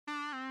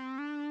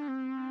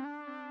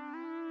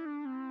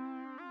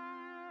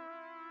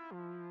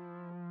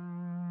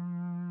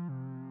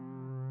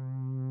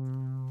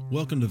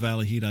Welcome to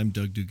Valley Heat. I'm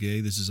Doug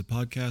Duguay. This is a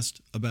podcast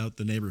about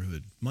the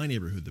neighborhood, my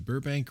neighborhood, the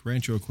Burbank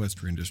Rancho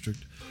Equestrian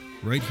District,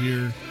 right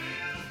here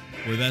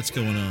where that's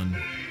going on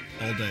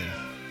all day,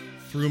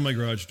 through my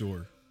garage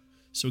door.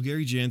 So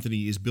Gary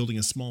Janthony is building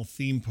a small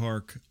theme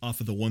park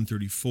off of the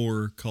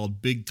 134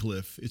 called Big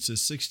Cliff. It's a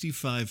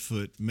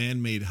 65-foot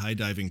man-made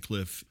high-diving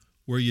cliff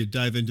where you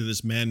dive into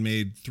this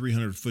man-made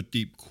 300-foot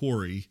deep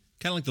quarry,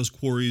 kind of like those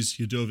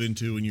quarries you dove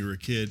into when you were a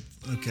kid.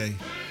 Okay.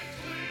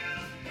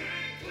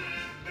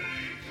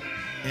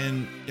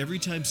 And every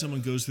time someone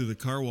goes through the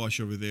car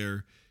wash over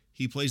there,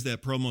 he plays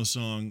that promo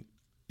song.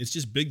 It's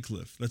just Big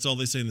Cliff. That's all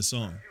they say in the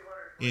song.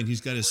 And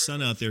he's got his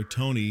son out there,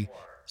 Tony,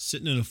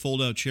 sitting in a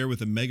fold-out chair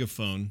with a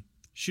megaphone,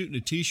 shooting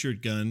a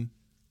T-shirt gun,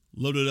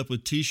 loaded up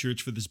with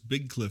T-shirts for this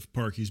Big Cliff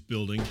park he's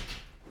building.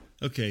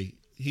 Okay,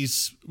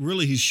 he's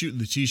shooting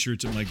the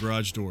T-shirts at my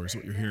garage door is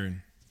what you're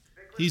hearing.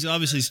 He's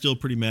obviously still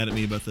pretty mad at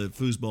me about the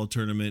foosball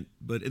tournament,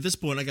 but at this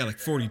point, I got like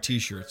 40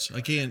 T-shirts.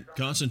 I can't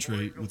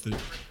concentrate with the...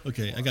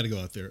 Okay, I got to go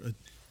out there.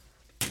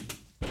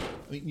 I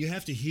mean, you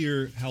have to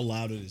hear how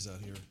loud it is out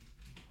here.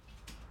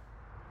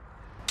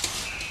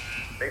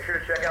 Make sure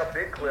to check out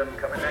Big Cliff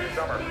coming next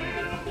summer.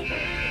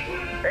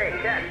 Hey,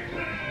 catch!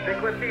 Big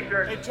Cliff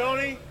T-shirt. Hey,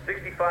 Tony.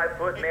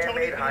 65-foot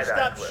man-made high dive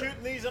stop cliff.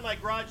 shooting these at my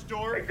garage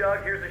door? Hey,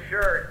 Doug, here's a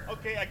shirt.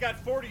 Okay, I got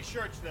 40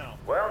 shirts now.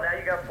 Well, now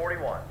you got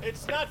 41.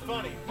 It's not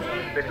funny.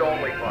 It's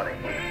only funny.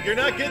 You're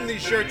not getting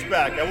these shirts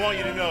back. I want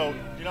you to know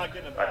you're not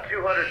getting them A back.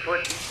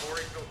 200-foot deep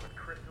quarry filled with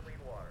crystalline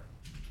water.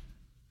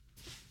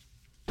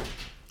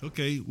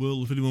 Okay,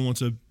 well, if anyone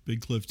wants a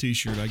Big Cliff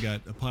T-shirt, I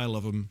got a pile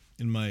of them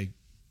in my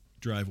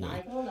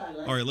driveway.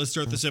 All right, let's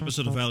start this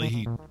episode of Valley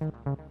Heat.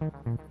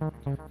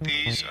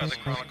 These are the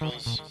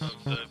chronicles of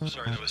the...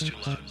 Sorry, that was too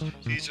loud.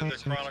 These are the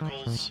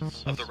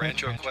chronicles of the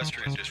Rancho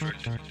Equestrian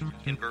District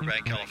in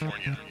Burbank,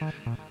 California.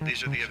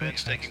 These are the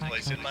events taking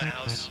place in my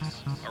house,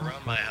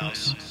 around my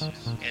house,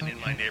 and in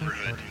my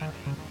neighborhood.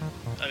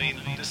 I mean,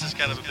 this is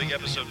kind of a big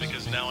episode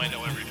because now I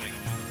know everything.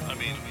 I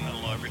mean, I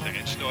don't know everything.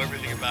 I just know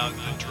everything about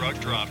the drug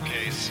drop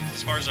case.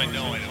 As far as I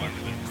know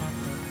everything.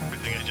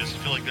 I just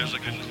feel like there's a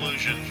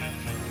conclusion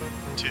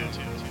to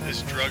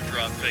this drug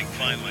drop thing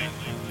finally.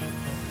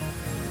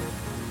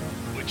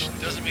 Which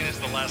doesn't mean it's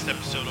the last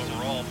episode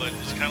overall, but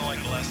it's kind of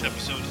like the last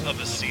episode of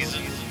a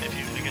season,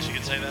 I guess you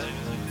could say that.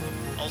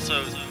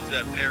 Also,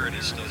 that parrot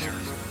is still here.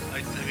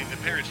 I mean, the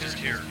parrot's just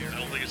here. I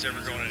don't think it's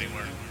ever going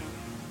anywhere.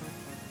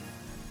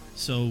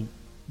 So,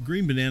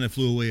 Green Banana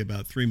flew away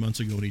about 3 months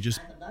ago, and he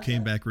just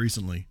came back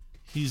recently.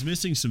 He's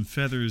missing some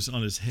feathers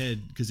on his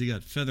head because he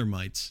got feather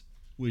mites,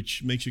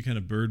 which makes you kind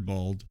of bird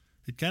bald.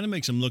 It kind of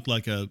makes him look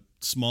like a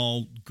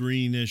small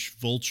greenish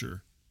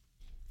vulture.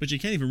 But you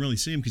can't even really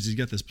see him because he's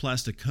got this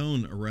plastic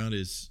cone around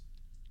his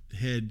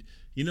head.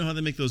 You know how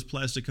they make those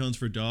plastic cones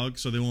for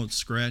dogs so they won't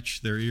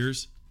scratch their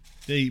ears?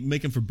 They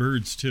make them for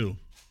birds too.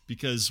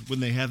 Because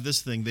when they have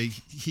this thing,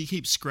 he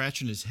keeps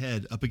scratching his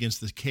head up against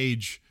the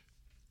cage.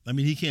 I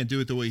mean, he can't do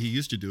it the way he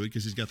used to do it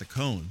because he's got the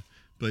cone.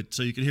 But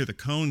so you can hear the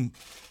cone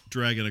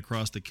dragging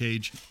across the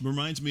cage.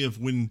 Reminds me of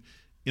when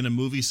in a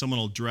movie someone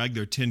will drag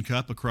their tin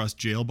cup across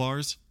jail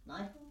bars.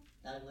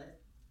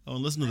 Oh,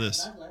 and listen to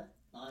this.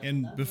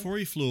 And before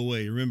he flew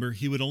away, remember,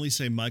 he would only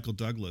say Michael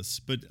Douglas.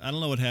 But I don't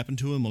know what happened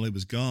to him while he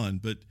was gone.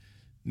 But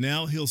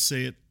now he'll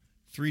say it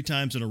 3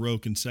 times in a row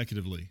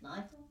consecutively.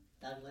 Michael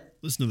Douglas.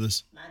 Listen to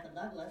this. Michael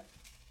Douglas.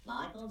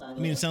 Michael Douglas.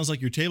 I mean, it sounds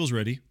like your table's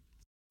ready.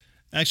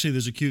 Actually,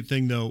 there's a cute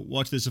thing, though.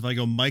 Watch this. If I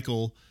go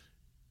Michael,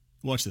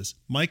 watch this.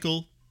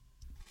 Michael.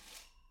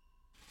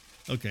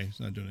 Okay, it's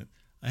not doing it.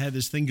 I had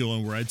this thing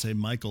going where I'd say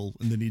Michael,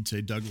 and then he'd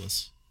say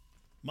Douglas.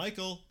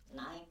 Michael.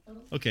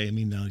 Michael. Okay, I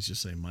mean, now he's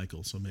just saying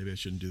Michael, so maybe I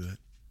shouldn't do that.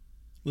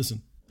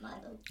 Listen.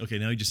 Michael. Okay,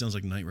 now he just sounds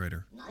like Knight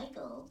Rider.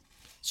 Michael.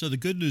 So the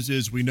good news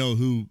is we know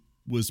who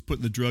was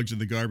putting the drugs in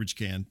the garbage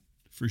can,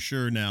 for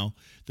sure now.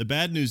 The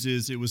bad news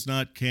is it was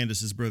not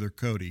Candace's brother,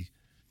 Cody.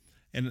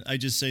 And I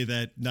just say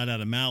that not out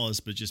of malice,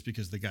 but just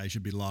because the guy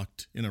should be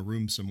locked in a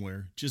room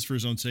somewhere, just for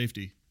his own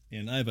safety.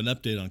 And I have an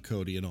update on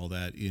Cody and all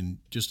that in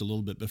just a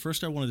little bit. But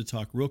first I wanted to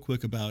talk real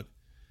quick about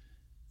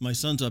my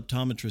son's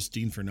optometrist,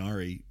 Dean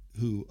Fernari,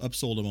 who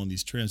upsold him on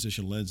these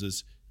transition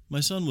lenses.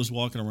 My son was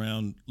walking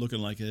around looking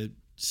like a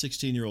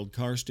 16-year-old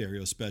car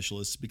stereo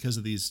specialist because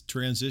of these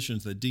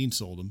transitions that Dean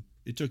sold him.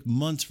 It took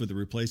months for the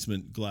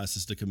replacement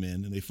glasses to come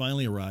in, and they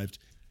finally arrived.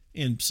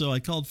 And so I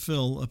called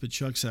Phil up at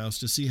Chuck's house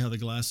to see how the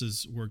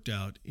glasses worked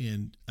out,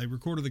 and I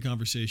recorded the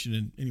conversation,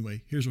 and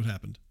anyway, here's what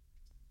happened.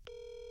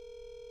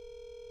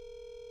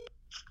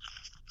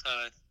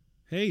 Hi.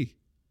 Hey,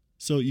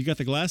 so you got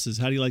the glasses.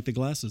 How do you like the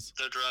glasses?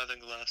 They're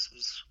driving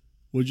glasses.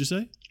 What'd you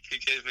say? He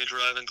gave me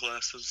driving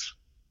glasses.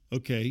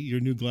 Okay, your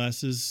new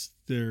glasses,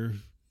 they're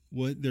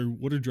what?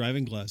 What are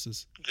driving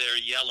glasses? They're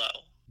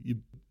yellow. You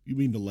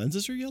mean the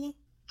lenses are yellow?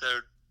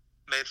 They're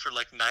made for,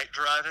 like, night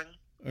driving.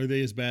 Are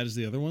they as bad as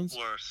the other ones?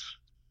 Worse.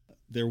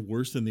 They're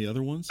worse than the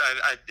other ones?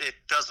 It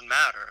doesn't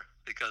matter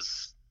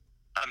because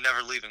I'm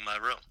never leaving my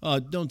room.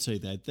 Don't say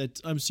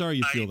that. I'm sorry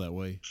you feel that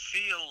way.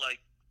 Feel like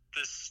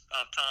this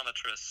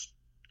optometrist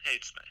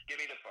hates me. Give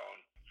me the phone.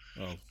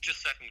 Oh.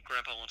 Just a second,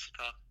 Grandpa wants to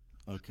talk.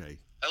 Okay.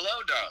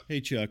 Hello, Doug.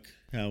 Hey, Chuck.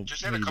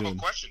 Just how had a you couple doing?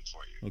 questions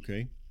for you.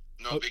 Okay.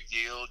 No big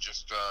deal.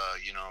 Just,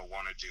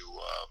 wanted to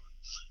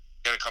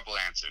get a couple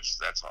answers.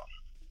 That's all.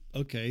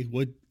 Okay.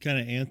 What kind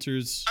of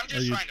answers I'm are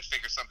just you? trying to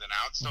figure something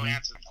out, so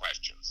answer the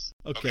questions.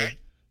 Okay.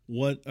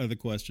 What are the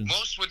questions?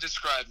 Most would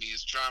describe me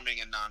as charming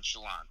and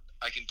nonchalant.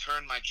 I can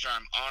turn my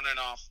charm on and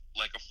off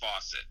like a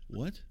faucet.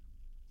 What?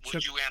 Would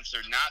Chuck, you answer,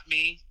 not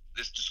me?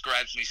 This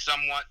describes me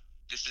somewhat.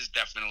 This is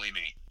definitely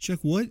me. Chuck,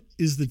 what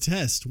is the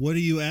test? What are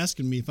you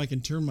asking me? If I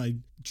can turn my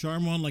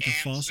charm on like a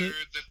Answer faucet?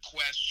 the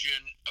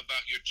question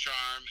about your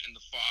charm and the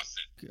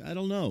faucet. I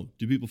don't know.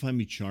 Do people find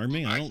me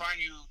charming? I don't. find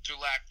you to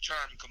lack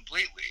charm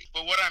completely.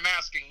 But what I'm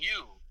asking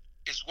you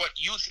is what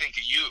you think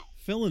of you.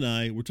 Phil and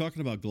I were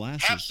talking about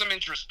glasses. Have some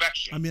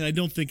introspection. I mean, I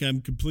don't think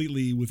I'm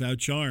completely without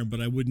charm, but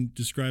I wouldn't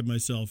describe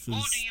myself as.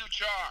 Who do you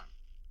charm?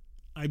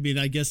 I mean,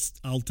 I guess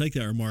I'll take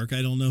that remark.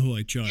 I don't know who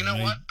I charm. You know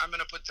what? I'm going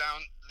to put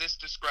down, this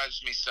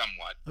describes me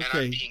somewhat, and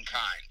Okay. I'm being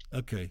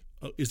kind. Okay.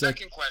 Oh, is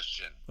Second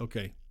question.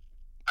 Okay.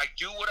 I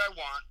do what I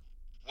want,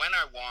 when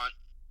I want,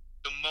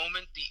 the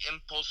moment the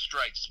impulse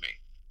strikes me,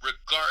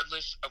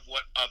 regardless of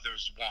what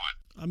others want.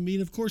 I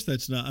mean, of course,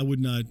 that's not. I would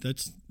not.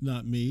 That's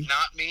not me.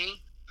 Not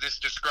me. This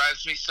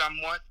describes me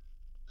somewhat.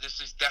 This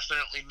is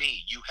definitely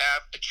me. You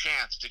have a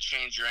chance to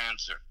change your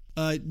answer.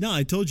 No,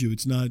 I told you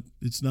it's not.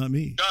 It's not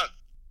me. Doug,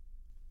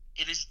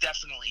 it is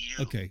definitely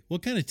you. Okay.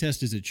 What kind of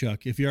test is it,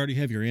 Chuck? If you already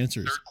have your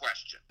answers. Third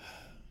question.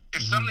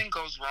 If something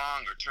goes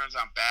wrong or turns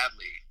out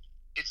badly,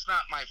 it's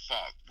not my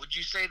fault. Would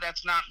you say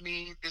that's not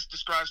me, this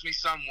describes me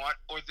somewhat,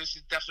 or this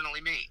is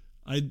definitely me?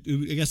 I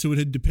guess it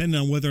would depend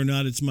on whether or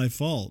not it's my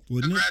fault,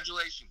 wouldn't it?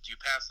 Congratulations, you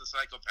passed the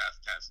psychopath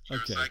test. You're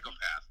Okay. a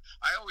psychopath.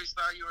 I always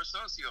thought you were a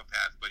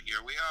sociopath, but here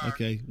we are.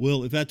 Okay.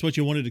 Well, if that's what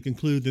you wanted to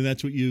conclude, then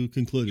that's what you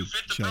concluded, You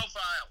fit the Chuck.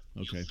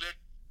 profile. Okay. You fit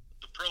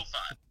the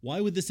profile.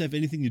 Why would this have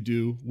anything to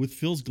do with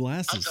Phil's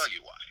glasses? I'll tell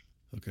you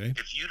why. Okay.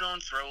 If you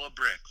don't throw a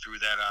brick through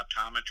that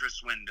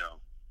optometrist window,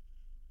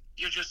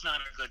 you're just not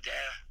a good dad.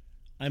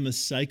 I'm a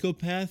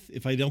psychopath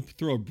if I don't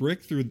throw a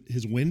brick through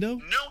his window?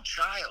 No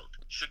child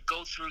should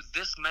go through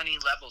this many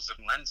levels of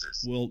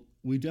lenses. Well,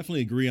 we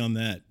definitely agree on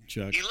that,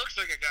 Chuck. He looks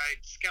like a guy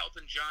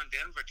scalping John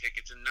Denver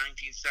tickets in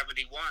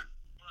 1971. Well,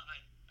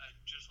 I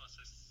just want to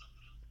say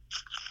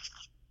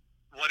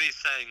something. What he's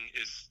saying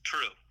is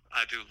true.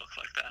 I do look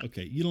like that.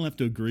 Okay, you don't have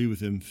to agree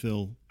with him,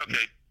 Phil.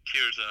 Okay,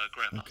 here's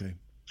Grandma. Okay.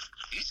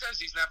 He says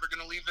he's never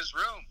going to leave his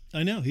room.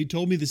 I know. He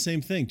told me the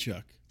same thing,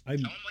 Chuck. Tell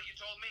him what you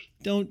told me.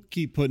 Don't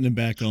keep putting him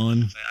back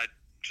on. I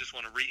just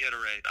want to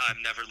reiterate,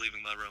 I'm never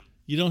leaving my room.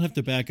 You don't have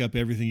to back up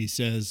everything he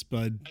says,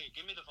 bud. Hey,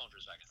 give me the phone for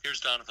a second. Here's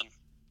Donovan.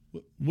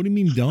 What do you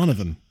mean,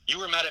 Donovan? You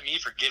were mad at me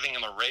for giving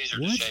him a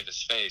razor What? to shave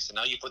his face, and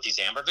now you put these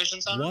amber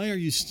visions on him? Why are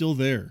you still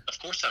there? Of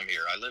course I'm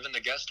here. I live in the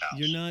guest house.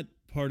 You're not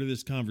part of this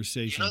You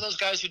conversation. know those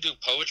guys who do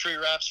poetry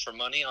raps for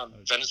money on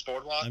Venice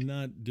Boardwalk? I'm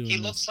not doing He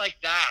this. looks like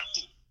that.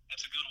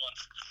 That's a good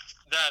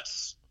one.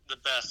 That's the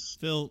best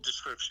Phil,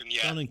 description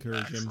yet. don't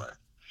encourage him. actually.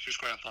 Here's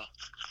Grandpa.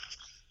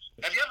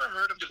 Have you ever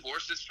heard of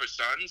divorces for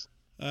sons?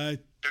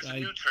 There's a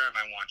new term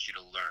I want you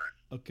to learn.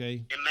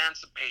 Okay.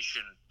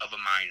 Emancipation of a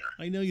minor.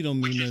 I know you don't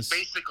mean Which this. is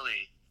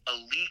basically a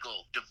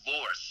legal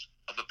divorce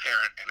of a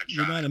parent and a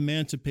You're child. not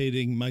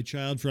emancipating my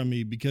child from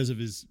me because of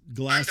his I'm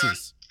done.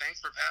 glasses. Thanks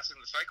for passing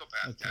the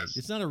psychopath Okay. test.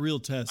 It's not a real I'll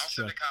test,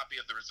 send Chuck. a copy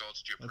of the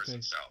results to your prison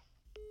Okay. cell.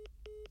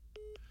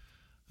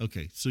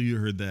 Okay, so you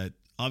heard that.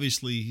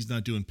 Obviously, he's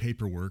not doing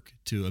paperwork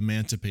to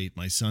emancipate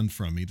my son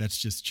from me. That's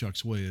just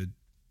Chuck's way of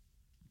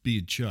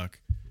being Chuck.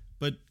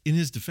 But in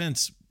his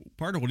defense,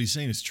 part of what he's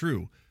saying is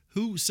true.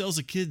 Who sells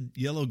a kid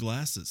yellow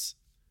glasses?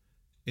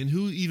 And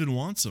who even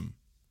wants them?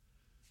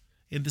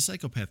 And the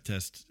psychopath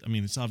test, I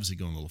mean, it's obviously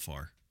going a little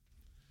far.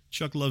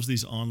 Chuck loves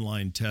these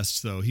online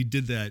tests, though. He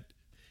did that.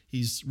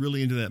 He's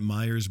really into that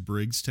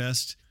Myers-Briggs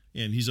test.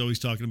 And he's always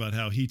talking about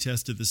how he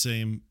tested the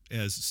same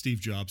as Steve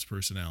Jobs'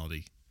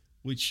 personality.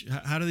 Which,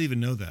 how do they even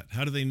know that?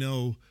 How do they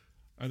know?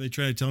 Are they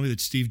trying to tell me that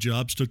Steve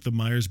Jobs took the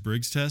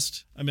Myers-Briggs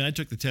test? I mean, I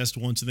took the test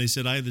once and they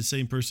said I have the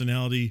same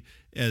personality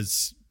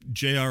as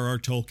J.R.R.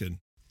 Tolkien.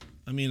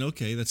 I mean,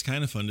 okay, that's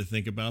kind of fun to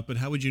think about, but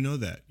how would you know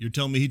that? You're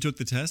telling me he took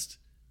the test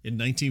in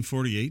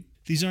 1948?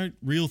 These aren't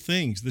real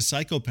things. The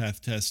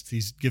psychopath test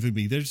he's giving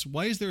me,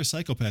 why is there a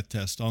psychopath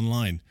test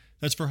online?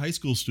 That's for high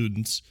school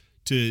students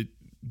to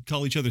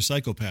call each other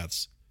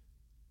psychopaths.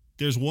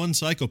 There's one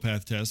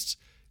psychopath test,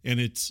 and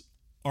it's,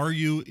 are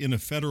you in a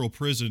federal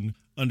prison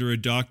under a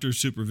doctor's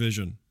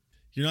supervision?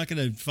 You're not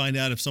going to find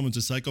out if someone's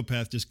a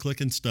psychopath just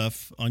clicking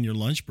stuff on your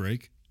lunch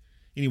break.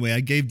 Anyway, I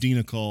gave Dean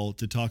a call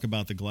to talk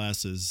about the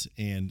glasses,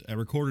 and I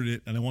recorded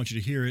it, and I want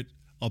you to hear it.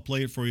 I'll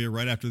play it for you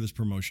right after this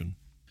promotion.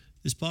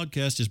 This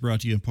podcast is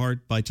brought to you in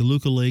part by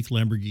Toluca Lake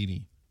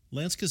Lamborghini.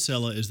 Lance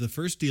Casella is the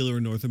first dealer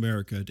in North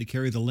America to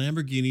carry the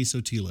Lamborghini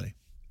Sotile.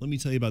 Let me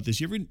tell you about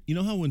this. You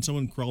know how when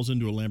someone crawls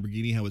into a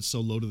Lamborghini, how it's so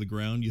low to the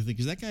ground? You think,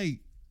 is that guy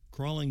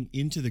crawling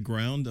into the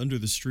ground under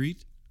the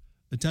street?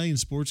 Italian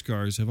sports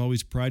cars have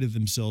always prided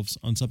themselves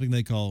on something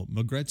they call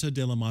magrezza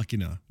della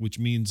macchina, which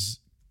means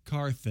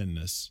car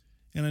thinness.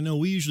 And I know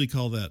we usually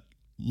call that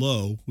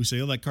low. We say,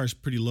 oh, that car's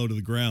pretty low to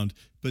the ground.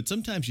 But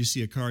sometimes you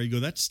see a car, you go,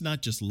 that's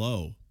not just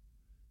low.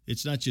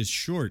 It's not just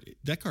short.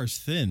 That car's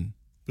thin.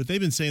 But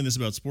they've been saying this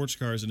about sports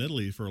cars in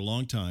Italy for a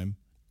long time.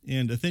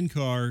 And a thin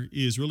car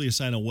is really a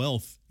sign of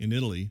wealth in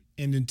Italy.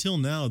 And until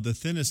now, the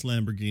thinnest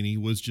Lamborghini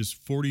was just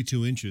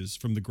 42 inches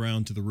from the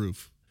ground to the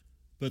roof.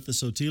 But the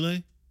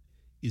Sottile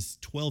is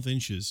 12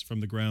 inches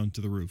from the ground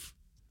to the roof.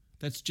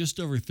 That's just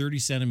over 30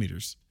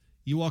 centimeters.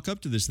 You walk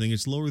up to this thing,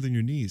 it's lower than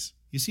your knees.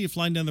 You see it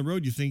flying down the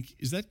road, you think,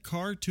 is that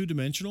car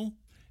two-dimensional?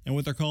 And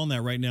what they're calling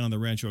that right now in the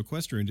Rancho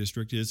Equestrian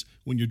District is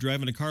when you're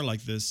driving a car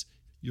like this,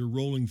 you're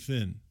rolling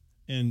thin.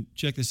 And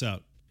check this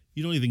out.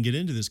 You don't even get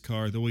into this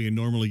car the way you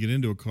normally get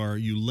into a car.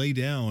 You lay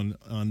down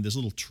on this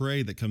little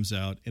tray that comes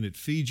out, and it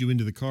feeds you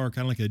into the car,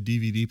 kind of like a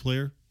DVD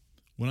player.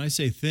 When I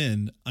say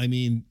thin, I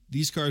mean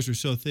these cars are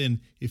so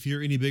thin, if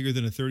you're any bigger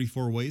than a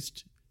 34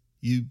 waist,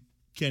 you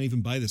can't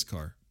even buy this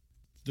car.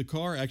 The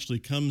car actually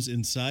comes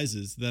in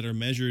sizes that are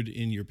measured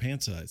in your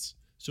pant size.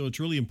 So it's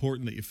really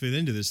important that you fit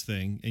into this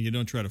thing and you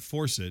don't try to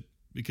force it,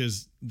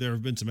 because there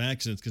have been some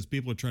accidents because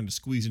people are trying to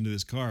squeeze into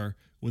this car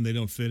when they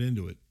don't fit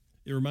into it.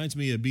 It reminds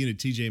me of being at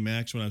TJ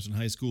Maxx when I was in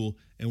high school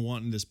and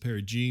wanting this pair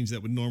of jeans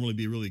that would normally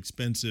be really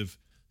expensive.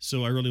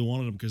 So I really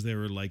wanted them because they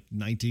were like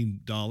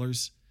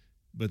 $19,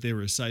 but they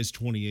were a size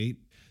 28.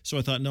 So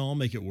I thought, no, I'll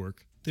make it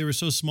work. They were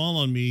so small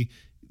on me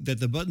that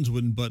the buttons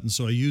wouldn't button,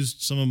 so I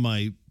used some of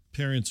my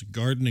parents'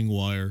 gardening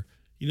wire.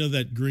 You know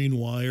that green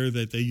wire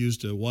that they use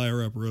to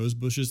wire up rose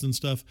bushes and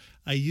stuff?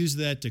 I used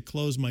that to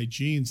close my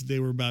jeans. They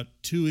were about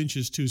 2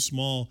 inches too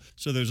small,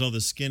 so there's all the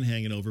skin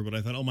hanging over, but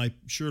I thought, oh, my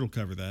shirt will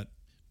cover that.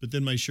 But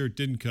then my shirt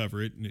didn't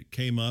cover it, and it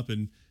came up,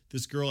 and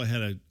this girl I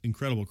had an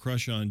incredible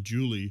crush on,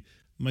 Julie,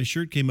 my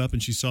shirt came up,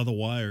 and she saw the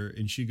wire,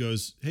 and she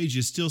goes, hey, did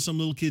you steal some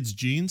little kid's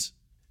jeans?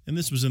 And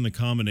this was in the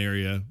common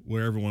area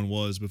where everyone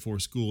was before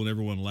school, and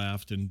everyone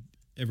laughed, and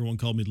everyone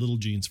called me Little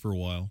Jeans for a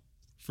while.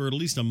 For at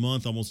least a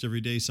month, almost every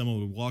day, someone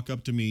would walk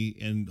up to me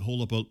and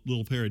hold up a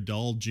little pair of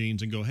doll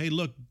jeans and go, hey,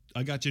 look,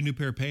 I got you a new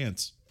pair of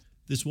pants.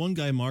 This one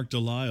guy, Mark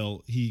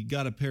Delisle, he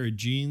got a pair of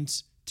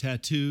jeans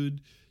tattooed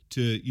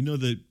to, you know,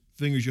 the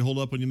fingers you hold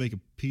up when you make a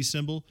peace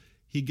symbol?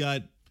 He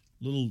got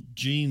little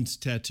jeans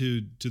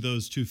tattooed to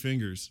those two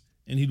fingers,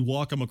 and he'd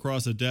walk them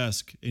across a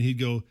desk, and he'd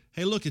go,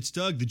 hey, look, it's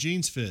Doug, the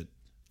jeans fit.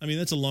 I mean,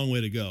 that's a long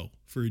way to go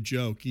for a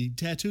joke. He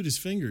tattooed his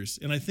fingers,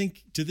 and I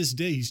think to this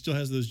day he still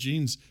has those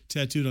jeans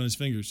tattooed on his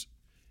fingers.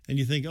 And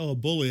you think, oh, a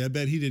bully, I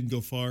bet he didn't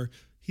go far.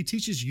 He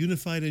teaches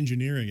unified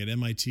engineering at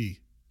MIT.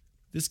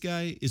 This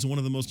guy is one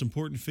of the most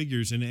important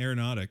figures in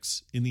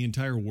aeronautics in the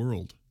entire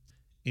world.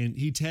 And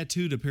he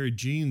tattooed a pair of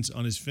jeans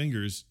on his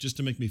fingers just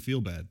to make me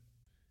feel bad.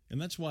 And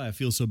that's why I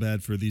feel so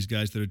bad for these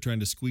guys that are trying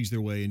to squeeze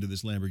their way into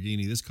this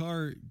Lamborghini. This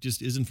car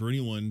just isn't for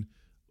anyone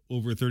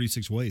over a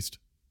 36 waist.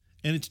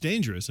 And it's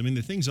dangerous. I mean,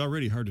 the thing's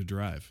already hard to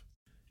drive.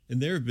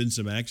 And there have been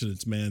some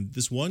accidents, man.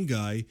 This one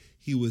guy,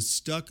 he was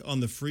stuck on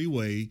the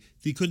freeway.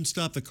 He couldn't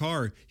stop the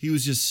car. He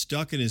was just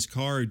stuck in his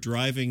car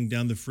driving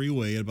down the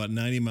freeway at about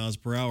 90 miles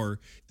per hour.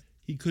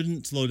 He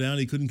couldn't slow down.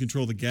 He couldn't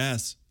control the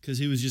gas because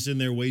he was just in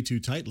there way too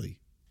tightly.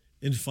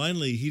 And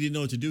finally, he didn't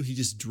know what to do. He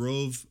just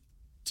drove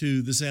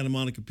to the Santa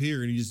Monica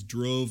Pier, and he just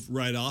drove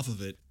right off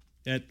of it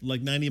at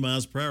like 90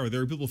 miles per hour.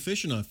 There were people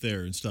fishing off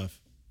there and stuff.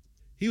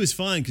 He was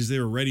fine because they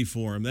were ready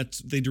for him.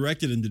 They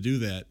directed him to do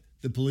that.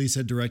 The police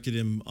had directed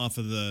him off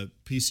of the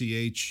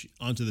PCH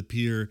onto the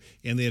pier,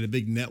 and they had a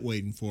big net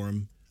waiting for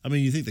him. I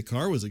mean, you think the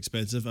car was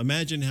expensive.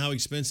 Imagine how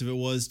expensive it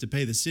was to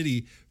pay the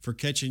city for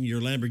catching your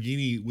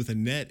Lamborghini with a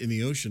net in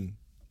the ocean.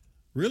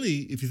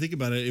 Really, if you think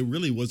about it, it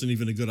really wasn't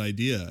even a good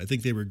idea. I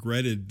think they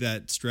regretted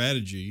that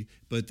strategy,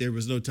 but there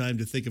was no time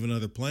to think of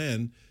another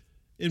plan.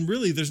 And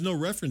really, there's no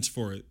reference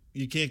for it.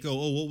 You can't go,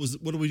 oh,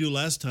 what did we do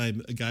last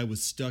time a guy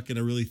was stuck in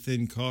a really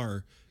thin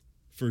car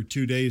for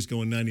 2 days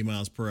going 90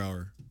 miles per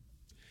hour?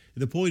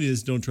 The point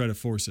is, don't try to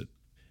force it.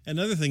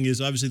 Another thing is,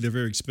 obviously, they're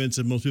very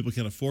expensive. Most people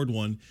can't afford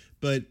one.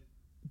 But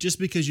just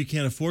because you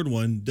can't afford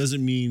one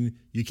doesn't mean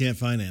you can't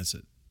finance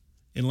it.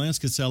 And Lance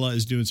Casella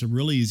is doing some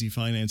really easy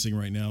financing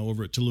right now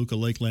over at Toluca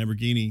Lake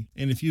Lamborghini.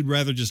 And if you'd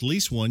rather just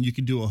lease one, you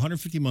can do a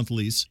 150-month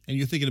lease. And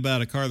you're thinking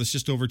about a car that's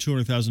just over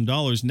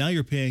 $200,000. Now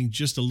you're paying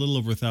just a little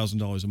over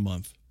 $1,000 a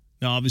month.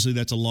 Now, obviously,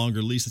 that's a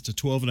longer lease. It's a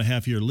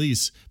 12-and-a-half-year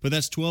lease. But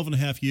that's 12 and a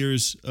half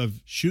years of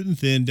shooting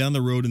thin down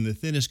the road in the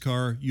thinnest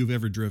car you've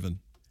ever driven.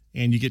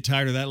 And you get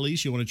tired of that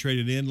lease, you want to trade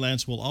it in,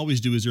 Lance will always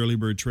do his early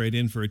bird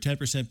trade-in for a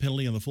 10%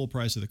 penalty on the full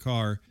price of the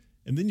car.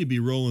 And then you'll be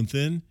rolling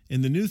thin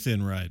in the new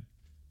thin ride.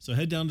 So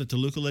head down to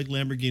Toluca Lake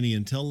Lamborghini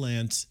and tell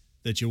Lance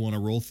that you want to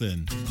roll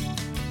thin.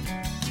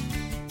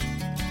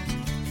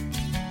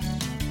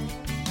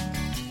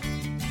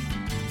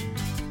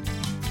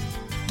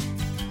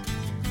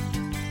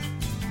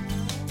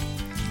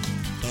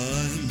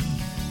 I'm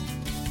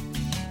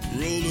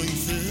rolling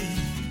thin.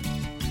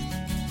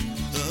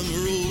 I'm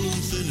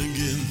rolling thin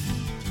again.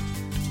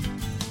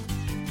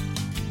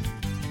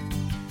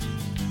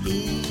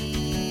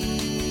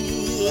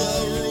 Ooh, I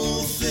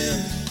roll thin.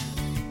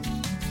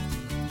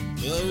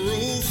 I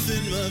roll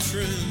thin, my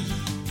friend.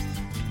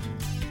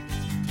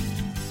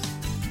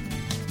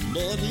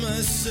 Bought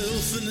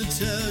myself an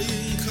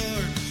Italian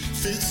car.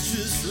 Fits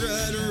just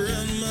right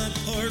around my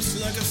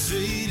parts like a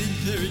faded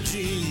pair of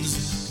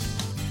jeans.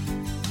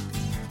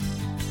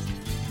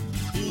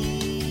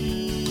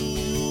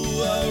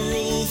 Ooh, I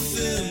roll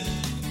thin.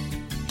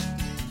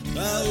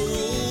 I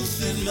roll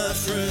thin, my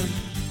friend.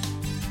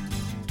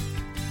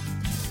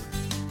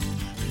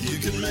 You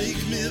can make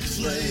me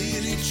play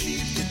any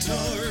cheap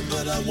guitar,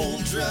 but I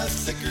won't drive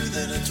thicker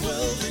than a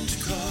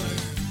 12-inch car.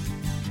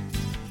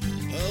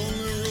 I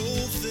only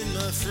roll thin,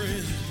 my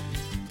friend.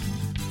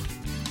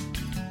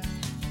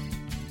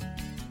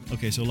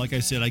 Okay, so like I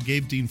said, I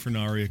gave Dean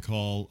Fernari a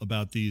call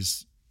about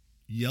these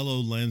yellow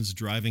lens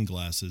driving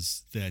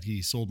glasses that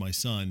he sold my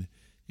son.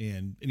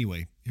 And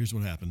anyway, here's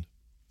what happened.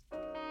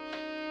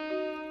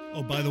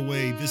 Oh, by the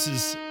way,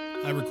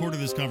 I recorded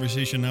this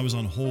conversation. I was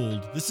on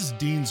hold. This is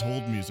Dean's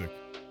hold music.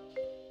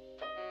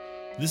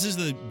 This is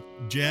the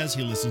jazz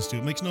he listens to.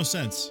 It makes no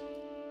sense.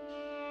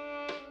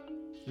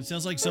 It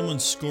sounds like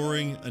someone's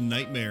scoring a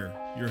nightmare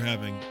you're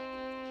having.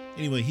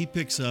 Anyway, he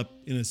picks up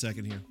in a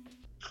second here.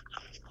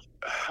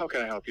 How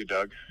can I help you,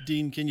 Doug?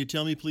 Dean, can you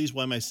tell me, please,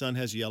 why my son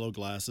has yellow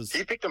glasses?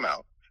 He picked them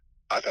out.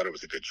 I thought it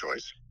was a good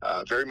choice.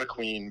 Very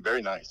McQueen,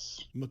 very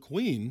nice.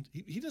 McQueen?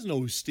 He doesn't know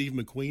who Steve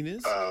McQueen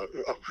is.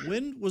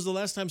 When was the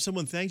last time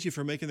someone thanked you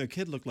for making their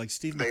kid look like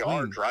Steve McQueen? They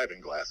are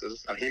driving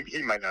glasses. I mean,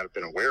 he might not have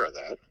been aware of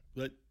that.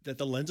 But that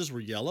the lenses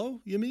were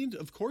yellow, you mean?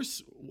 Of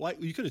course. Why?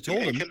 You could have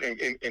told him.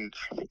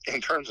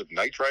 In terms of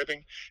night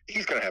driving,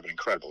 he's going to have an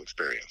incredible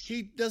experience.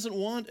 He doesn't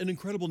want an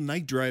incredible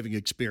night driving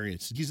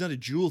experience. He's not a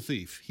jewel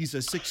thief. He's a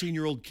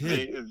 16-year-old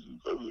kid.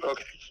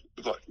 Okay,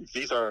 look,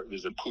 these are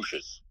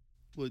Porsches.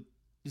 What?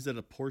 Is that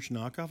a Porsche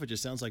knockoff? It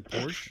just sounds like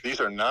Porsche.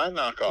 These are not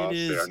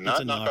knockoffs. They are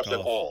not knockoffs at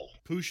all.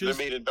 Porsches?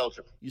 They're made in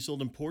Belgium. You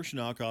sold them Porsche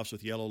knockoffs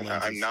with yellow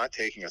lenses. I'm not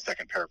taking a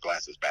second pair of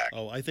glasses back.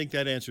 Oh, I think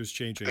that answer is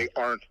changing. They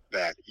aren't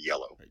that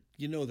yellow.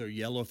 You know they're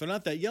yellow. If they're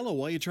not that yellow,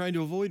 why are you trying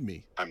to avoid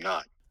me? I'm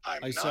not.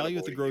 I saw you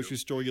at the grocery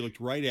store. You looked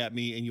right at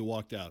me and you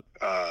walked out.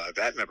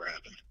 That never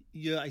happened.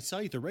 Yeah, I saw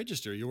you at the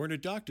register. You're wearing a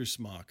doctor's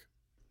smock.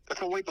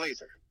 That's a white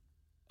blazer.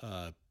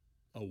 A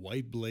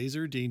white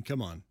blazer? Dean,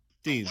 come on.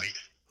 Dean.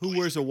 Who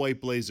wears a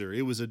white blazer?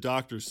 It was a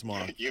doctor's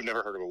smock. You've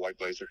never heard of a white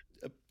blazer?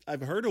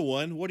 I've heard of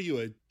one. What are you,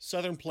 a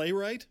Southern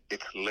playwright?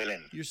 It's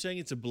linen. You're saying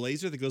it's a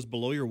blazer that goes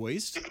below your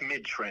waist? It's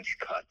mid-trench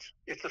cut.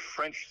 It's a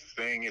French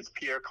thing. It's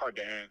Pierre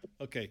Cardin.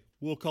 Okay,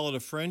 we'll call it a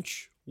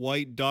French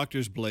white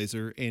doctor's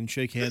blazer and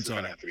shake hands on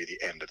it. This is going to have to be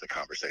the end of the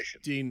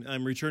conversation. Dean,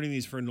 I'm returning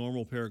these for a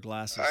normal pair of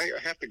glasses. I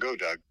have to go,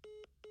 Doug.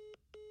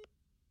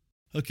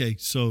 Okay,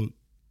 so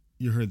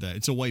you heard that.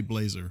 It's a white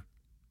blazer.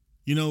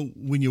 You know,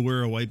 when you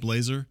wear a white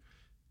blazer,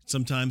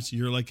 sometimes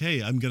you're like,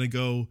 hey, I'm going to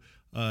go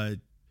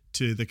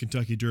to the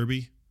Kentucky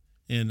Derby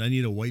and I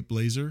need a white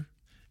blazer.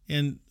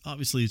 And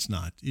obviously it's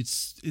not.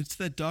 It's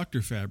that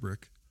doctor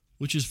fabric,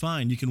 which is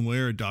fine. You can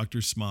wear a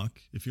doctor's smock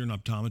if you're an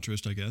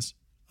optometrist, I guess.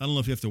 I don't know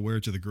if you have to wear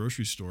it to the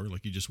grocery store,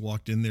 like you just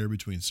walked in there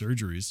between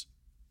surgeries.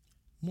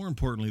 More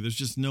importantly, there's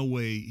just no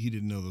way he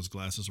didn't know those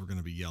glasses were going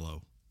to be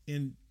yellow.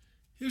 And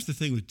here's the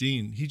thing with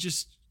Dean. He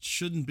just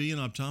shouldn't be an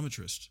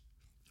optometrist.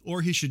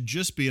 Or he should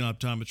just be an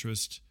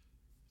optometrist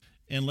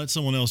and let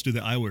someone else do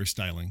the eyewear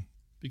styling.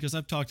 Because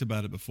I've talked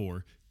about it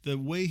before. The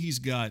way he's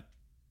got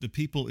the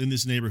people in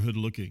this neighborhood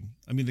looking,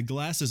 I mean, the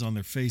glasses on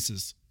their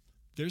faces.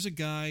 There's a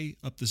guy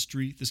up the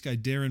street, this guy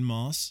Darren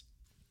Moss.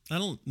 I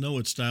don't know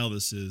what style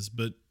this is,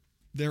 but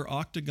they're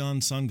octagon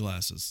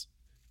sunglasses.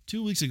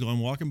 2 weeks ago, I'm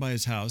walking by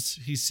his house.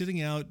 He's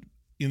sitting out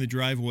in the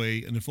driveway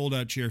in a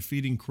fold-out chair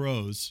feeding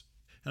crows.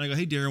 And I go,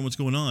 hey, Darren, what's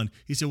going on?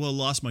 He said, well, I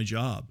lost my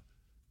job.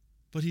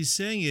 But he's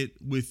saying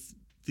it with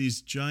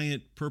these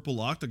giant purple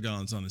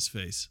octagons on his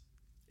face.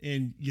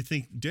 And you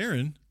think,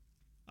 Darren,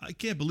 I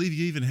can't believe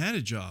you even had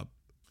a job.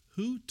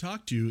 Who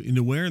talked you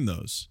into wearing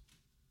those?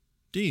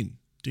 Dean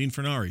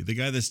Fernari, the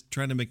guy that's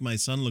trying to make my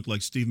son look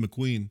like Steve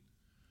McQueen.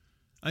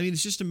 I mean,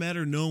 it's just a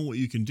matter of knowing what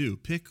you can do.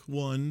 Pick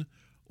one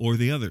or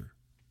the other.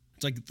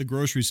 It's like the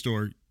grocery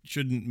store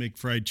shouldn't make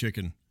fried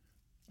chicken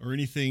or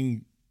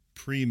anything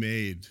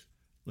pre-made,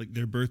 like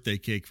their birthday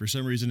cake. For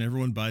some reason,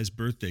 everyone buys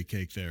birthday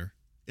cake there.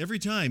 Every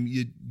time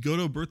you go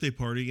to a birthday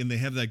party and they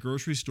have that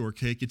grocery store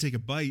cake, you take a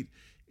bite,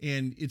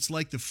 and it's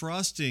like the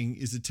frosting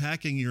is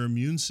attacking your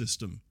immune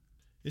system.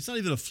 It's not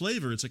even a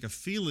flavor. It's like a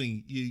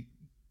feeling. You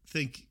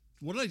think,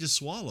 what did I just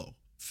swallow?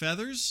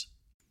 Feathers?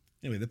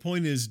 Anyway, the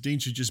point is Dean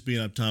should just be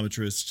an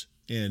optometrist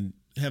and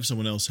have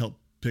someone else help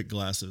pick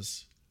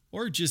glasses.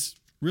 Or just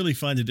really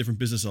find a different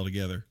business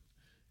altogether.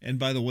 And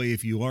by the way,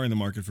 if you are in the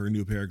market for a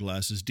new pair of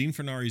glasses, Dean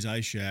Fernari's Eye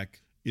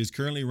Shack is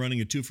currently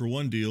running a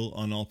 2-for-1 deal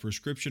on all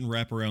prescription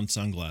wraparound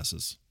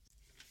sunglasses.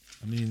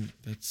 I mean,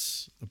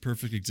 that's a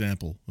perfect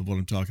example of what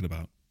I'm talking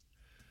about.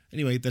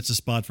 Anyway, that's a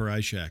spot for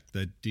Eye Shack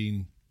that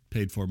Dean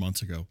paid for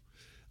months ago.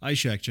 Eye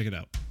Shack, check it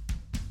out.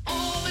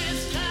 All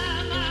this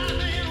time I've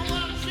been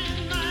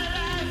watching my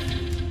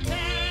life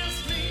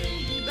pass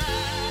me by.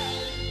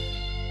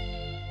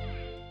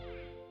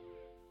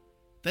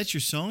 That's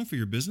your song for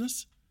your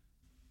business?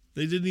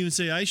 They didn't even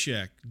say Eye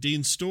Shack,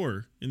 Dean's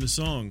store, in the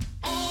song.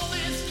 All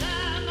this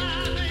time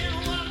I've been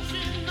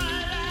watching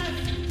my life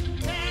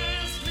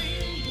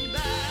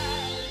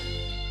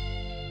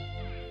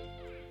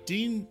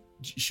Dean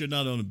should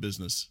not own a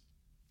business.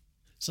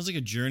 Sounds like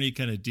a Journey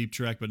kind of deep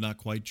track, but not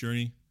quite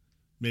Journey.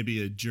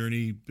 Maybe a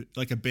Journey,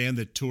 like a band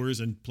that tours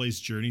and plays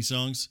Journey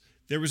songs.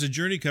 There was a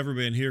Journey cover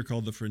band here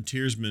called the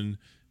Frontiersmen,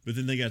 but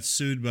then they got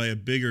sued by a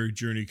bigger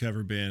Journey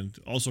cover band,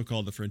 also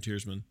called the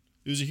Frontiersmen.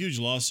 It was a huge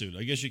lawsuit.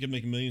 I guess you could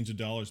make millions of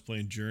dollars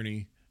playing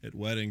Journey at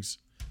weddings.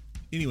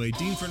 Anyway,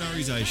 Dean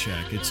Furnari's Ice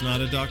Shack. It's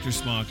not a Dr.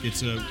 Smock,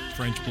 it's a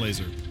French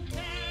Blazer.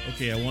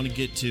 Okay, I want to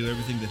get to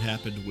everything that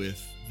happened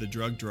with the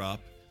drug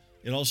drop.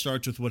 It all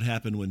starts with what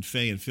happened when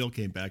Faye and Phil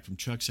came back from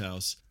Chuck's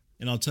house.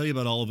 And I'll tell you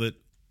about all of it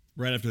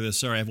right after this.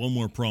 Sorry, I have one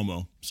more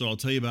promo. So I'll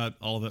tell you about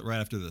all of it right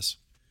after this.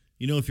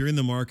 You know, if you're in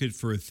the market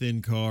for a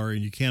thin car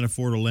and you can't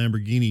afford a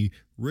Lamborghini,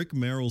 Rick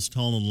Merrill's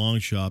Tall and Long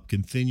Shop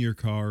can thin your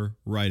car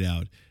right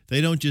out. They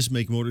don't just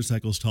make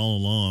motorcycles tall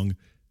and long.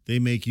 They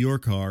make your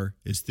car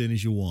as thin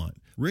as you want.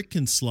 Rick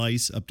can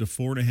slice up to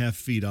 4.5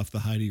 feet off the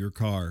height of your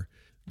car.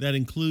 That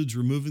includes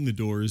removing the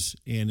doors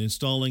and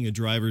installing a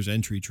driver's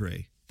entry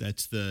tray.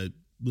 That's the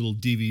little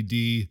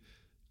DVD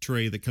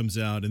tray that comes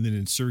out and then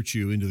inserts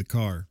you into the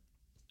car.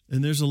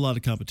 And there's a lot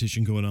of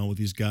competition going on with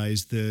these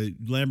guys. The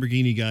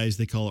Lamborghini guys,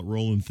 they call it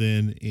rolling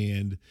thin,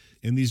 and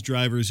these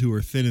drivers who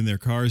are thinning their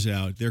cars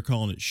out, they're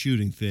calling it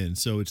shooting thin.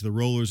 So it's the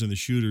rollers and the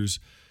shooters.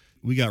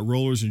 We got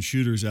rollers and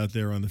shooters out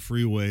there on the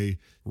freeway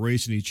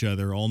racing each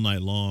other all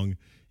night long.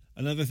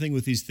 Another thing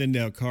with these thinned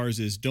out cars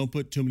is don't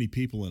put too many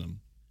people in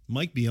them.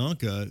 Mike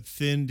Bianca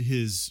thinned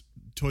his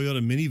Toyota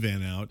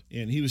minivan out,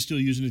 and he was still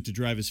using it to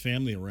drive his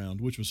family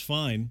around, which was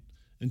fine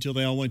until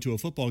they all went to a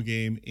football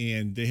game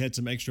and they had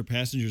some extra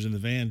passengers in the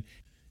van,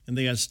 and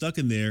they got stuck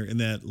in there in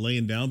that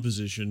laying down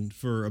position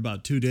for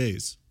about 2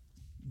 days.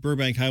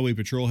 Burbank Highway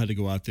Patrol had to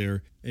go out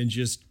there and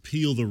just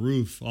peel the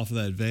roof off of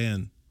that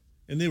van.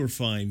 And they were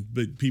fine,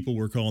 but people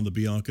were calling the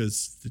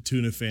Biancas the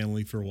tuna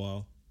family for a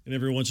while. And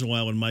every once in a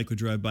while when Mike would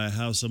drive by a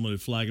house, someone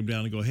would flag him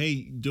down and go,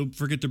 hey, don't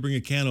forget to bring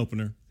a can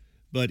opener.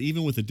 But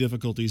even with the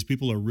difficulties,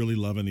 people are really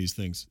loving these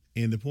things.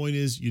 And the point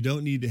is, you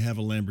don't need to have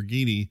a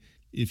Lamborghini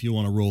if you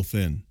want to roll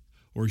thin.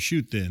 Or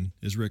shoot thin,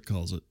 as Rick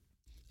calls it.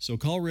 So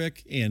call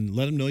Rick and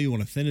let him know you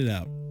want to thin it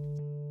out.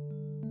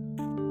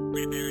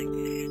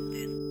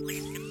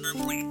 Please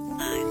confirm wait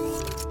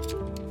time.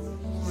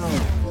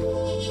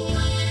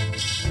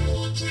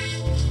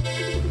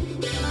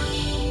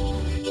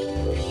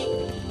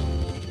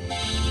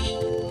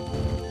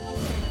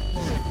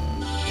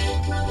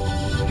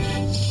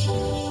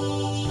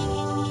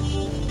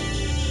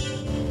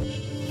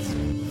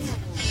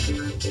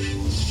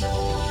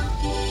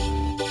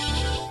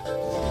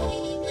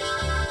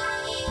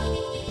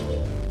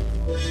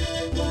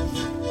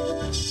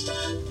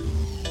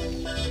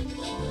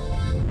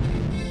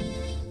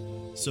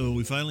 So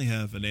we finally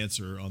have an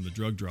answer on the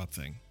drug drop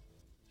thing.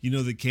 You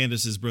know that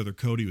Candace's brother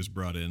Cody was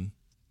brought in.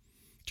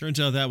 Turns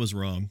out that was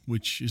wrong,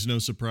 which is no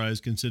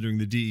surprise considering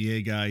the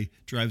DEA guy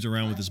drives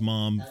around with his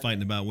mom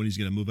fighting about when he's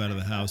going to move out of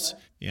the house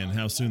and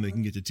how soon they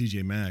can get to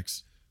TJ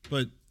Maxx.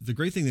 But the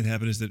great thing that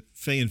happened is that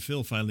Faye and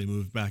Phil finally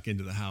moved back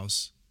into the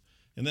house,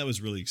 and that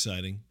was really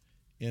exciting.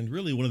 And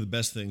really one of the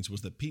best things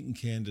was that Pete and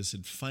Candace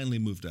had finally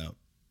moved out.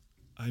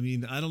 I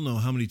mean, I don't know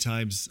how many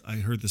times I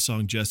heard the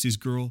song Jesse's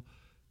Girl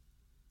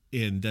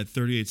and that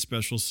 38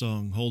 Special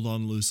song, Hold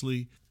On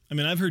Loosely. I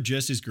mean, I've heard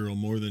Jesse's Girl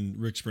more than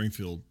Rick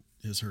Springfield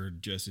has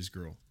heard Jesse's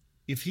Girl.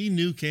 If he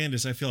knew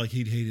Candace, I feel like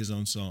he'd hate his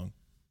own song.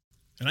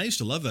 And I used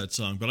to love that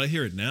song, but I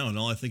hear it now, and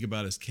all I think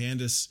about is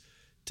Candace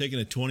taking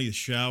a 20th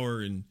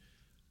shower, and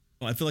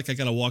I feel like I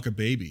got to walk a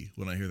baby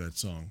when I hear that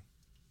song.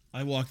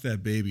 I walk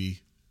that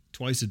baby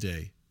twice a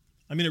day.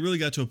 I mean, it really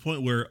got to a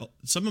point where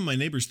some of my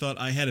neighbors thought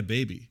I had a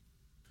baby.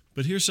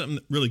 But here's something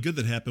really good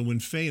that happened. When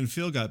Faye and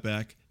Phil got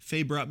back,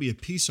 Faye brought me a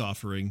peace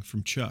offering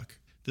from Chuck.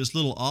 This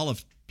little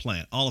olive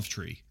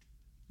tree.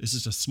 This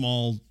is a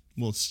small,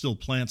 well, it's still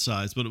plant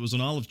size, but it was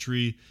an olive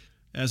tree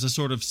as a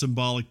sort of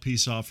symbolic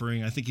peace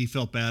offering. I think he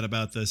felt bad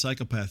about the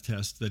psychopath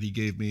test that he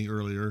gave me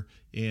earlier,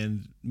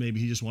 and maybe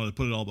he just wanted to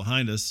put it all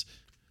behind us.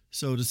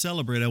 So to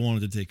celebrate, I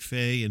wanted to take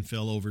Faye and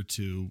Phil over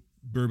to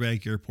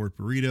Burbank Airport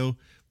Burrito,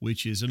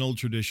 which is an old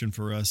tradition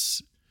for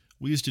us.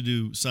 We used to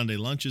do Sunday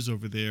lunches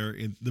over there,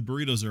 and the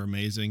burritos are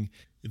amazing.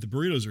 The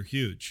burritos are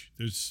huge.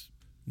 There's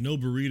no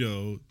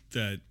burrito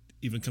that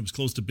even comes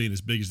close to being as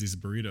big as these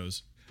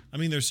burritos. I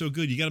mean, they're so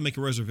good. You got to make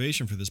a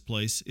reservation for this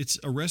place. It's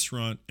a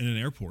restaurant in an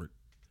airport.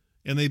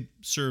 And they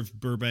serve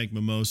Burbank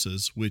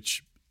mimosas,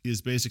 which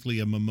is basically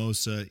a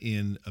mimosa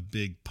in a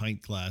big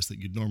pint glass that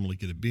you'd normally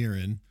get a beer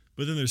in.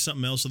 But then there's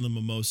something else in the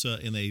mimosa,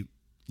 and they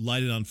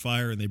light it on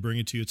fire and they bring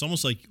it to you. It's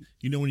almost like,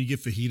 you know, when you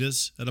get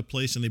fajitas at a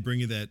place and they bring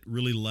you that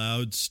really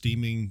loud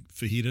steaming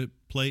fajita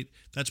plate.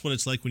 That's what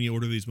it's like when you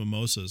order these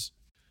mimosas.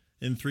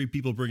 And 3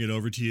 people bring it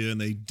over to you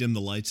and they dim the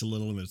lights a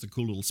little, and there's a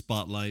cool little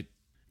spotlight.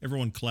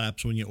 Everyone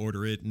claps when you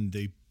order it and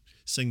they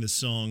sing this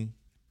song.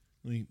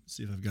 Let me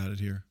see if I've got it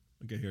here.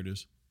 Okay, here it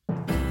is.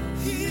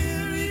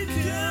 Here it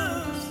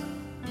comes,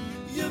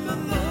 your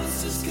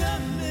mimosa's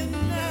coming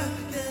now.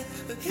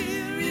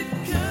 Here it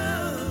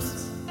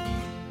comes,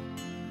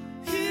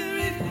 here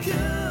it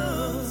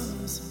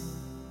comes.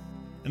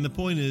 And the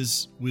point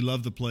is, we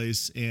love the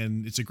place,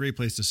 and it's a great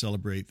place to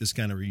celebrate this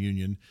kind of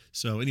reunion.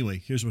 So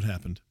anyway, here's what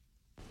happened.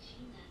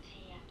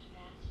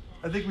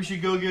 I think we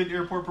should go get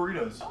airport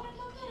burritos. Oh, I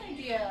love that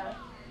idea.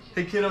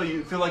 Hey, kiddo,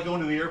 you feel like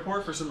going to the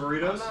airport for some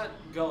burritos? I'm not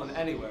going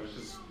anywhere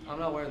because I'm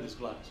not wearing these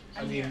gloves.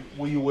 I mean,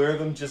 will you wear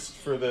them just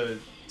for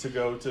to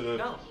go to the...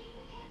 No.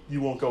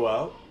 You won't go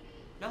out?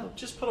 No.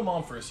 Just put them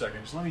on for a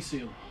second. Just let me see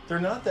them. They're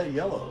not that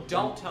yellow.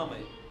 Don't tell me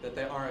that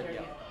they aren't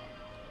yellow.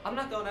 I'm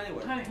not going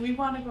anywhere. Honey, we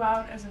want to go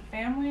out as a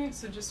family,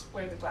 so just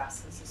wear the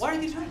glasses. Why are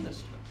you doing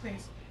this?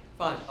 Please.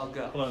 Fine, I'll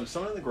go. Hold on, is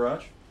someone in the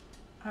garage?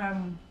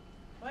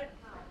 What?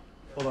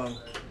 Hold on.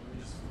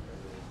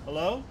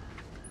 Hello?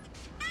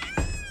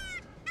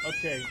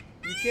 Okay,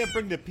 you can't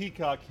bring the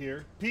peacock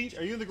here. Pete,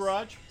 are you in the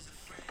garage?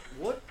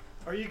 What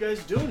are you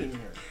guys doing in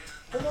here?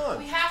 Hold on.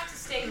 We have to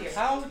stay here.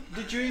 How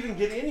did you even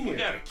get in here? We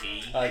got a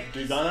key.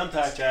 Do not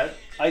unpack that.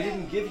 I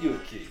didn't give you a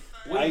key.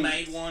 We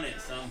made one at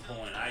some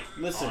point.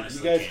 Listen, you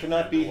guys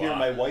cannot be here.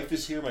 My wife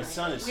is here. My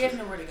son is We here. have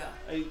nowhere to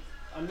go.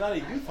 I'm not a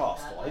youth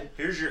hostel.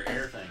 Here's your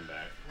air thing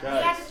back. We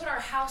had to put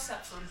our house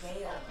up for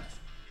bail.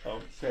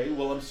 Okay,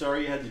 well, I'm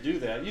sorry you had to do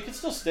that. You can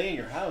still stay in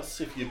your house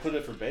if you put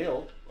it for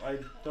bail. I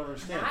don't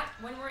understand. Not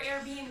when we're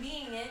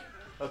Airbnb-ing it.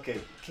 Okay,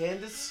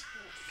 Candace,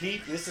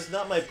 Pete, this is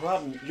not my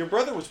problem. Your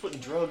brother was putting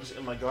drugs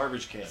in my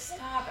garbage can.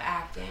 Stop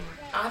acting.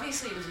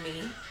 Obviously it was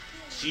me.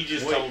 She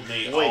just told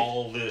me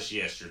all this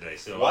yesterday,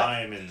 so What? I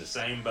am in the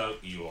same boat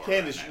you are.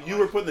 Candace, right now. you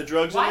were putting the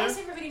drugs in Why there? is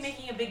everybody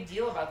making a big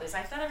deal about this?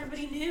 I thought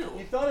everybody knew.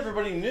 You thought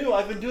everybody knew.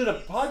 I've been doing a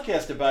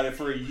podcast about it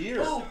for a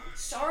year. Oh,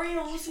 sorry I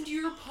don't listen to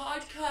your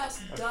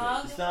podcast,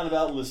 Doug. It's not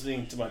about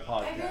listening to my I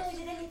podcast. barely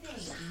did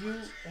anything. Do you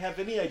have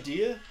any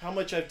idea how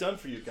much I've done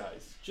for you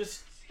guys?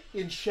 Just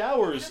in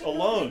showers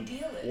alone.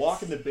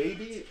 Walking the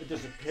baby,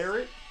 there's a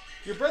parrot.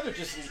 Your brother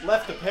just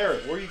left the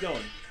parrot. Where are you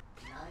going?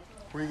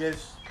 Where are you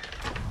guys...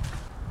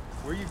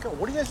 Where are you going?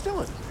 What are you guys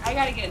doing? I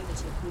gotta get in the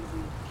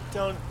jacuzzi.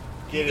 Don't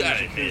get in the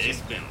jacuzzi. It's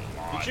been a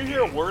lot. Did you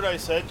hear a word I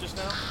said just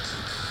now?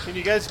 Can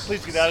you guys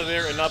please get out of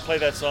there and not play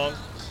that song?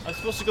 I'm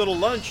supposed to go to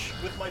lunch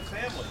with my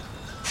family.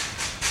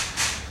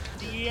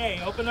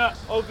 DEA, open up.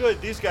 Oh, good.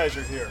 These guys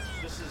are here.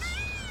 This is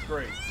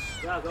great.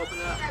 Doug, open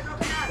up.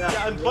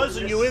 Yeah, I'm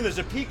buzzing you in. There's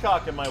a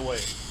peacock in my way.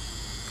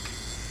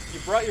 You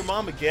brought your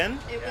mom again?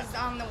 It was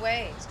on the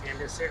way. Is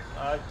Candace here?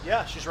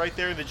 Yeah, she's right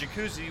there in the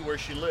jacuzzi where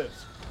she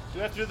lives. Do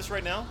we have to do this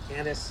right now?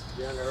 Candace,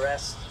 you're under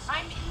arrest.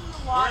 I'm in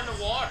the water. We're in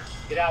the water.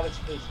 Get out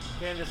of the jacuzzi.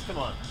 Candace, come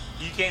on.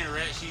 You can't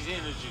arrest. She's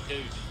in the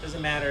jacuzzi.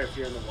 Doesn't matter if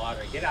you're in the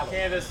water. Get out of the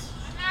water. Candace.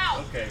 I'm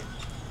out. Okay.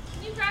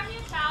 Can you grab me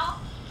a towel?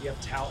 You have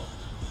a towel?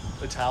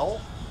 A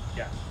towel?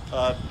 Yeah.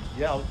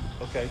 Yeah,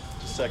 okay.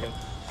 Just a second.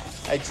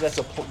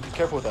 Be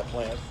careful with that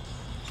plant.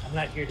 I'm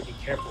not here to be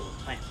careful with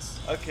plants.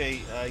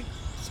 Okay,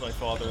 it's my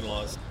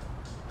father-in-law's.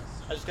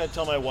 I just gotta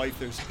tell my wife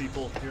there's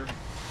people here.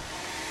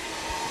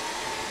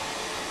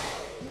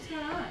 What's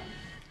going on?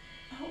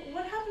 Oh,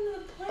 what happened to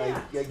the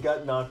plant? I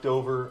got knocked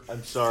over.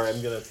 I'm sorry.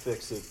 I'm gonna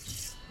fix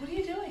it. What are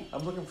you doing?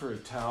 I'm looking for a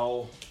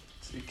towel.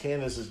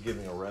 Candace is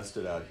getting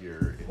arrested out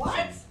here.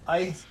 What?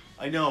 I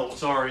know.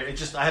 Sorry.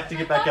 I have to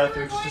get back out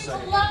there just a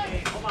second.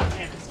 Hey, hold on,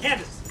 Candace.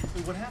 Candace!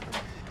 Wait, what happened?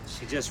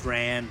 She just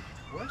ran.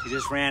 What? She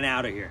just ran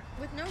out of here.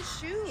 With no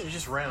shoes. She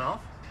just ran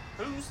off?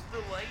 Who's the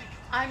lady?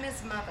 I'm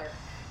his mother.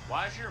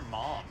 Why is your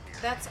mom here?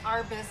 That's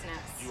our business.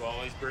 You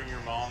always bring your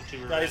mom to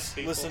Guys, arrest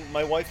people? listen.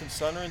 My wife and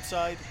son are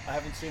inside. I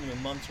haven't seen them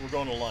in months. We're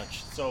going to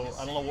lunch. So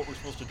I don't know what we're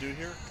supposed to do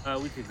here.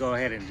 We could go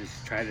ahead and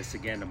just try this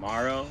again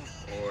tomorrow,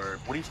 or...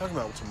 What are you talking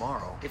about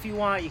tomorrow? If you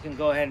want, you can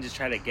go ahead and just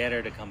try to get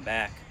her to come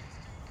back.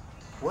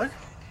 What?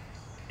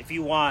 If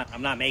you want,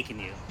 I'm not making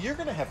you. You're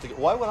gonna have to.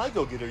 Why would I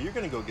go get her? You're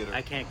gonna go get her.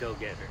 I can't go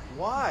get her.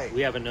 Why?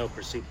 We have a no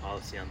pursuit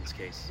policy on this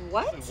case.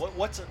 What?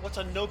 What's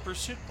a no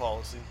pursuit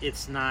policy?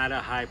 It's not a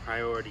high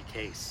priority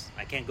case.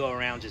 I can't go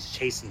around just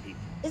chasing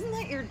people. Isn't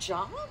that your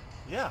job?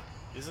 Yeah.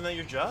 Isn't that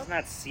your job? It's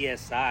not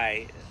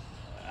CSI.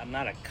 I'm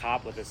not a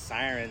cop with a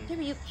siren. Yeah,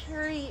 but you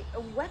carry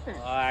a weapon.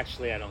 Well,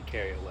 actually, I don't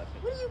carry a weapon.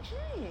 What are you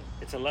carrying?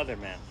 It's a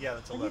Leatherman. Yeah,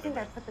 that's a Why do you think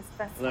I Leatherman. put this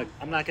vest Look, on?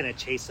 I'm not gonna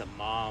chase a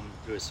mom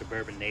through a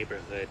suburban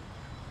neighborhood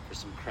for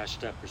some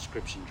crushed up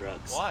prescription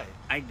drugs. Why?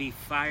 I'd be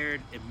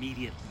fired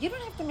immediately. You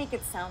don't have to make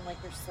it sound like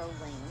you're so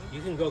lame. You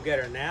can go get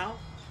her now,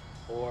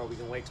 or we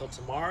can wait till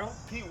tomorrow.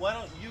 Pete, why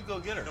don't you go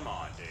get her? Come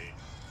on, dude.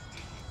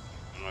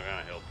 I'm not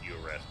gonna help you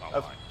arrest my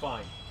wife.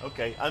 Fine.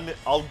 Okay.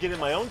 I'll get in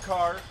my own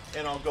car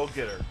and I'll go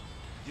get her.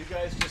 You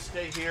guys just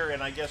stay here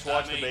and I guess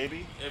watch the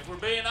baby. If we're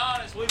being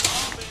honest, we've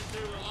all been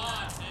through a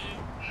lot,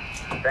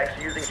 dude. Thanks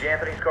for using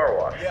J'Anthony's Car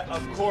Wash. Yeah,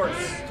 of course.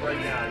 Right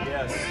now,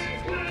 yes.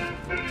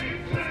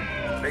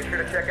 Make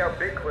sure to check out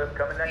Big Cliff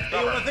coming next Hey, you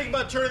summer. want to think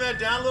about turning that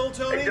down, little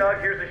Tony? Hey, Doug,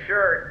 here's a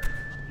shirt.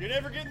 You're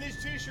never getting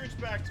these T-shirts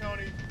back,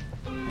 Tony.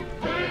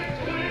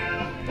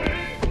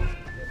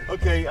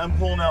 Okay, I'm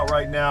pulling out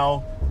right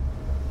now.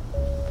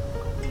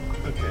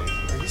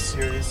 Okay, are you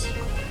serious?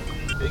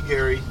 Hey,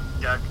 Gary.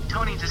 Doug,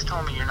 Tony just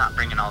told me you're not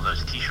bringing all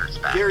those T-shirts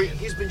back. Gary,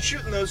 he's been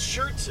shooting those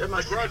shirts at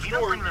my garage if you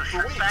don't door bring those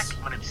for shirts back, weeks.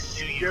 I'm gonna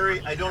sue you.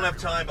 Gary, I don't have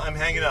time. I'm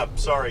hanging up.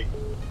 Sorry.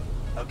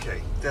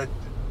 Okay,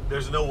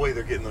 there's no way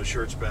they're getting those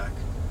shirts back.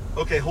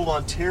 Okay, hold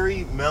on.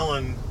 Terry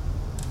Mellon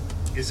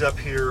is up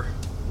here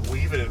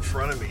weaving in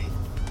front of me.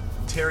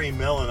 Terry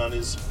Mellon on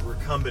his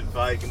recumbent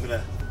bike. I'm going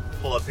to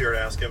pull up here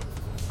and ask him.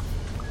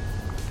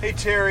 Hey,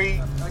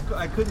 Terry.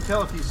 I couldn't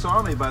tell if you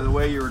saw me by the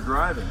way you were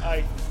driving.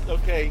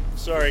 Okay,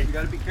 sorry. You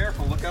got to be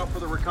careful. Look out for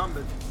the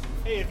recumbent.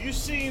 Hey, have you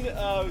seen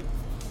a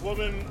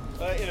woman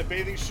in a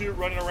bathing suit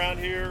running around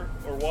here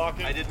or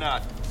walking? I did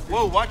not.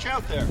 Whoa, watch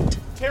out there.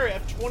 Terry,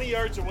 I'm 20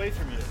 yards away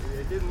from you.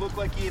 It didn't look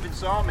like you even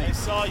saw me. I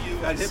saw you.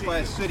 Got hit by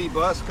a city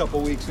bus a couple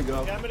weeks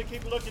ago. Yeah, I'm going to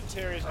keep looking,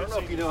 Terry. I don't know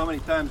if you know how many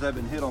times I've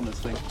been hit on this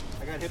thing.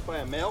 I got hit by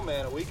a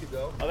mailman a week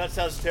ago. Oh, that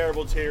sounds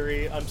terrible,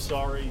 Terry. I'm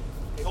sorry.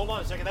 Hey, hold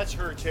on a second. That's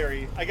her,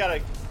 Terry. I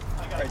gotta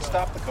All right,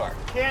 stop the car.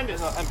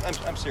 Candace. No,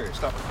 I'm serious.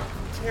 Stop the car.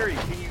 Terry,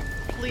 can you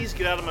please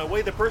get out of my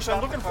way? The person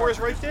I'm looking for is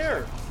right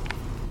there.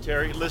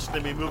 Terry, listen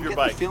to me. Move your bike.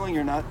 I get the feeling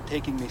you're not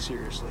taking me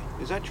seriously.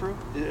 Is that true?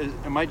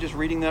 Am I just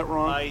reading that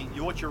wrong?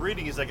 What you're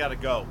reading is I gotta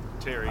go,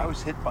 Terry. I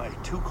was hit by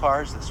 2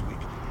 cars this week,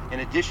 in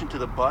addition to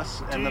the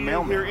bus and the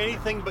mailman. Do you hear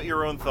anything but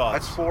your own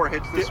thoughts? That's 4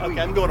 hits this week. Okay,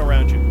 I'm going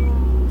around you.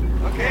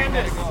 Okay,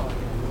 Candace.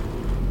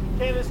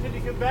 Candace, can you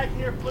come back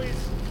here, please?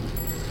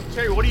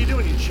 Terry, what are you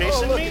doing? You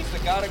chasing look, me? It's the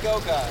gotta go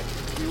guy.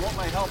 You want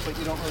my help, but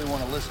you don't really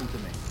want to listen to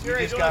me.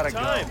 Terry, you just gotta go.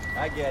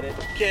 I get it.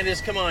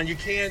 Candace, come on. You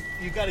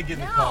gotta get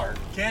in the car.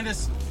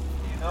 Candace.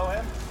 You know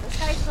him? This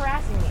guy's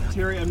harassing me.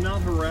 Terry, I'm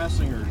not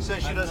harassing her. She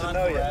says she doesn't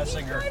know you. He's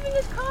driving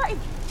his car.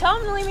 Tell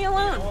him to leave me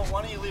alone. Well,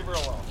 why don't you leave her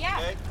alone? Yeah.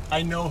 Okay?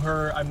 I know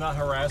her. I'm not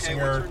harassing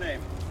her. What's her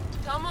name?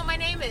 Tell him what my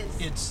name is.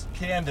 It's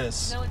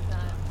Candace. No, it's not.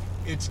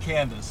 It's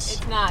Candace.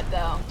 It's not,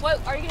 though.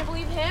 What, are you going to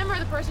believe him or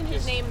the person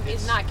whose name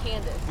is not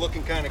Candace?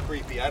 Looking kind of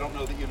creepy. I don't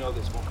know that you know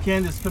this woman.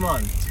 Candace, come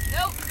on.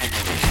 Nope.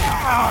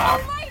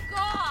 Oh my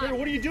God! Terry,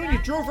 what are you doing? You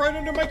drove right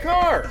under my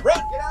car. Run!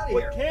 Get out of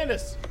here!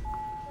 Candace.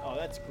 Oh,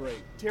 that's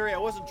great. Terry, I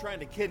wasn't trying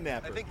to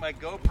kidnap her. I think my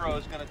GoPro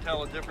is going to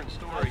tell a different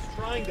story. I was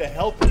trying to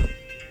help her.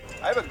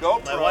 I have a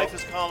GoPro. My wife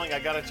is calling. I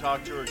got to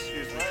talk to her.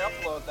 Excuse me. When I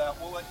upload that,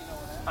 we'll let you know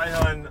what happens.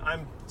 Hi, hon.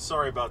 I'm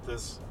sorry about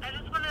this. I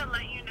just want to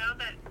let you know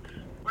that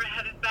we're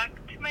headed back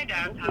to my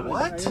dad's house.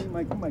 What?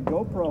 My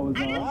GoPro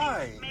is on.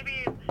 Why?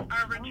 Maybe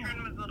our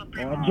return was a little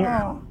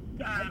premature.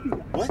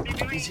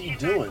 What is he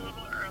doing?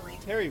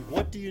 Terry,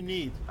 what do you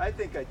need? I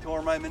think I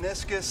tore my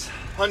meniscus.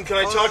 Hun, can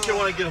I talk to you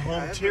when I get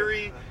home?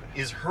 Terry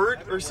is hurt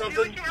or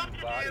something? Do what you have to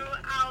do.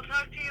 I'll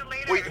talk to you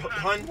later. Wait,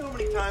 hun. You know how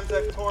many times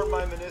I've torn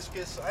my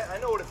meniscus? I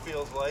know what it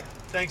feels like.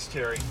 Thanks,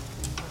 Terry.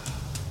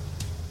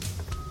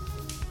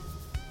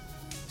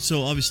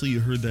 So obviously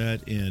you heard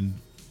that, and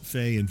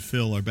Faye and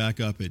Phil are back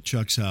up at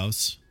Chuck's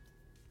house.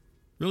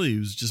 Really, it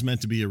was just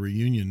meant to be a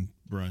reunion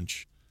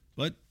brunch,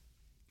 but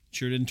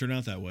sure didn't turn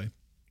out that way.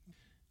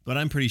 But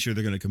I'm pretty sure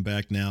they're going to come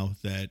back now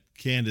that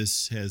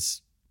Candace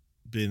has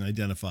been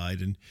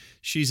identified, and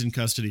she's in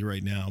custody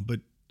right now.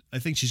 But I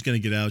think she's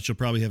going to get out. She'll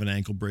probably have an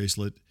ankle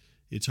bracelet.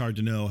 It's hard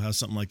to know how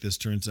something like this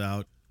turns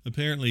out.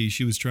 Apparently,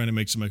 she was trying to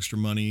make some extra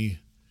money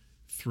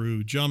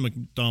through John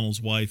McDonald's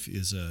wife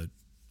is a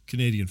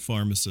Canadian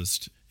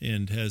pharmacist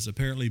and has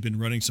apparently been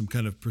running some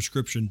kind of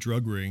prescription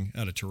drug ring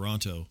out of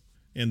Toronto.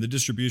 And the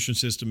distribution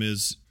system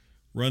is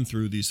run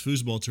through these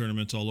foosball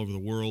tournaments all over the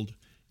world.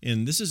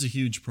 And this is a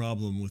huge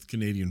problem with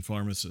Canadian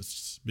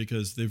pharmacists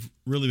because they've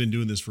really been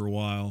doing this for a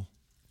while.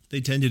 They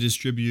tend to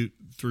distribute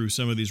through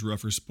some of these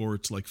rougher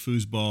sports like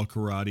foosball,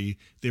 karate.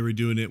 They were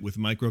doing it with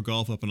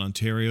microgolf up in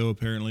Ontario,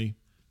 apparently.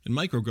 And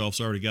microgolf's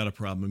already got a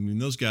problem. I mean,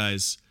 those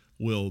guys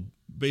will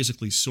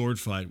basically sword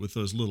fight with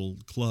those little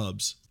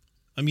clubs.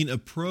 I mean, a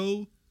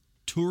pro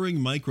touring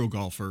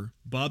microgolfer,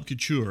 Bob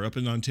Couture, up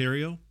in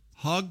Ontario,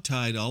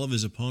 hog-tied all of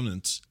his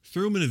opponents,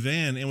 threw them in a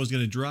van, and was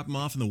going to drop them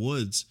off in the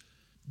woods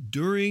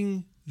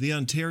during the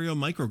Ontario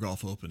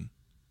Microgolf Open.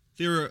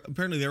 They were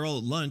all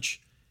at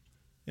lunch,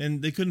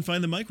 and they couldn't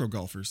find the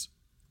microgolfers.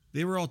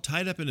 They were all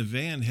tied up in a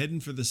van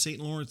heading for the St.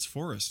 Lawrence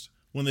Forest.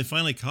 When they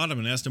finally caught him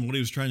and asked him what he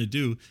was trying to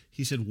do,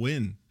 he said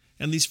win.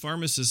 And these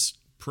pharmacists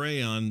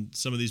prey on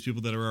some of these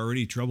people that are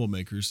already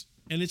troublemakers.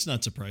 And it's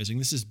not surprising.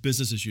 This is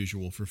business as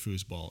usual for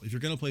foosball. If you're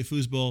going to play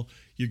foosball,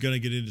 you're going to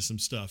get into some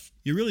stuff.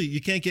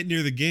 You can't get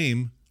near the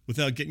game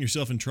without getting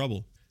yourself in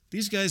trouble.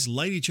 These guys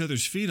light each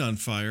other's feet on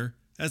fire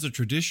as a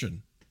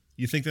tradition.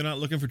 You think they're not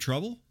looking for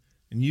trouble?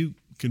 And you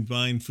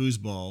combine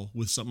foosball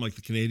with something like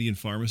the Canadian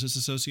Pharmacists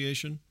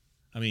Association?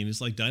 I mean, it's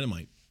like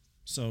dynamite.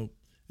 So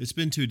it's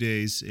been 2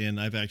 days,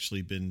 and I've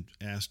actually been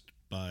asked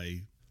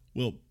by,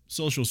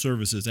 social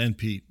services and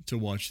Pete to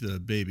watch the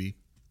baby.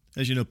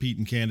 As you know, Pete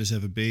and Candace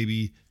have a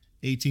baby,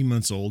 18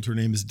 months old. Her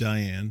name is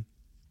Diane.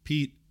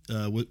 Pete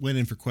went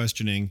in for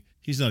questioning.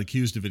 He's not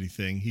accused of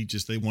anything.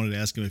 They wanted to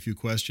ask him a few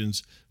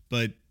questions,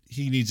 but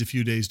he needs a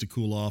few days to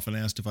cool off and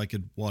asked if I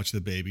could watch the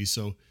baby.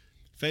 So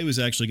Faye was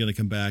actually going to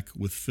come back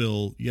with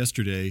Phil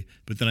yesterday,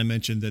 but then I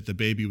mentioned that the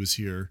baby was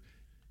here,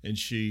 and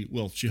she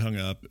hung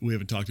up. We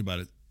haven't talked about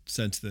it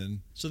since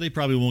then. So they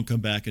probably won't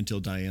come back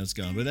until Diane's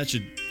gone, but that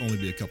should only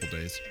be a couple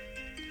days.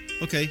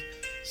 Okay,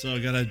 so I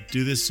got to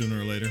do this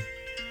sooner or later.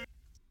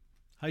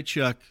 Hi,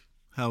 Chuck.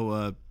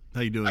 How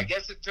How you doing? I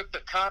guess it took the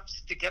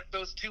cops to get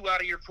those two out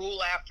of your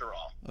pool after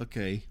all.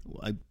 Okay,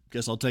 well, I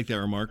guess I'll take that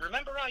remark.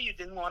 Remember how you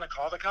didn't want to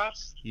call the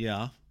cops?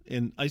 Yeah,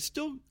 and I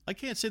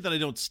can't say that I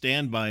don't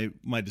stand by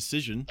my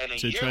decision. And a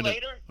to year try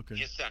later, to,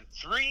 you sent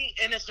 3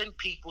 innocent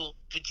people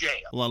to jail.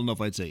 Well, I don't know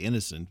if I'd say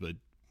innocent, but it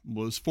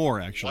was 4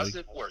 actually. Was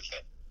it worth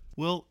it?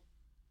 Well,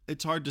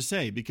 it's hard to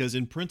say because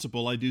in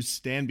principle, I do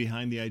stand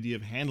behind the idea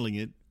of handling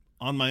it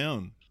on my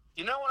own.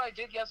 You know what I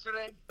did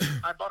yesterday?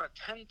 I bought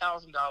a $10,000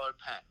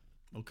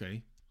 pen.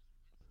 Okay.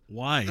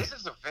 Why? This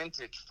is a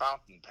vintage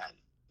fountain pen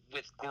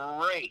with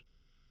great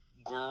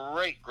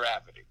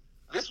gravity.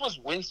 This was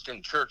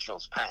Winston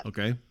Churchill's pen.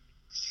 Okay.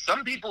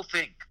 Some people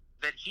think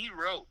that he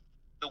wrote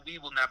the "We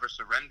Will Never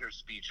Surrender"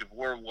 speech of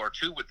World War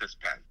II with this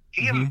pen.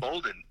 He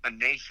emboldened a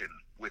nation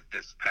with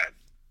this pen.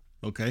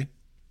 Okay.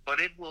 But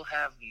it will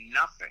have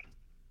nothing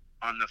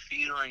on the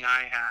feeling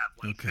I have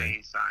when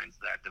Faye signs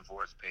that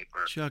divorce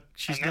paper. Chuck,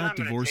 she's and then not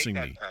I'm divorcing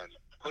take me. that pen,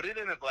 put it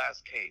in a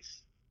glass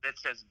case that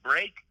says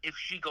 "break" if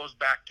she goes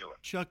back to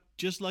it. Chuck,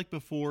 just like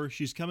before,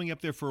 she's coming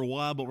up there for a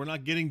while, but we're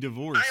not getting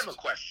divorced. I have a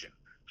question.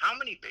 How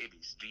many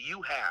babies do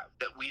you have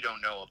that we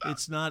don't know about?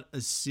 It's not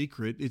a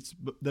secret.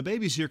 The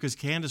baby's here because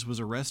Candace was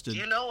arrested. Do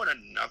you know what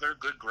another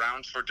good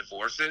grounds for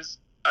divorce is?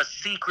 A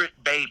secret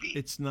baby.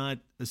 It's not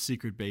a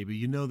secret baby.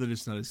 You know that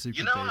it's not a secret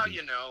baby. You know how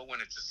you know when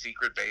it's a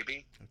secret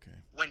baby? Okay.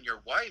 When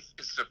your wife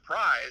is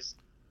surprised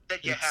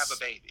that you have a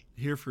baby.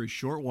 Here for a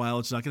short while.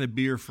 It's not going to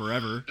be here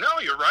forever. No,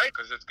 you're right,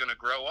 because it's going to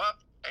grow up,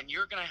 and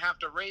you're going to have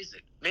to raise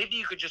it. Maybe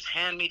you could just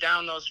hand me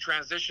down those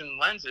transition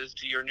lenses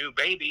to your new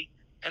baby,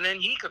 and then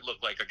he could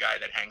look like a guy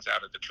that hangs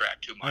out at the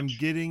track too much. I'm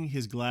getting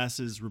his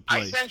glasses I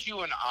replaced. sent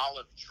you an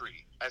olive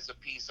tree as a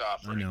peace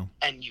offering, I know.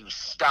 and you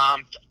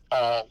stomped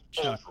all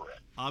over it.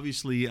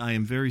 Obviously, I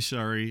am very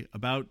sorry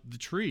about the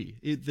tree.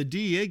 The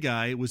DEA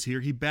guy was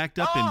here. He backed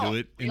up into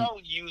it. We all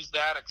use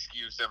that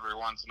excuse every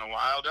once in a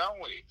while,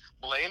 don't we?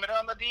 Blame it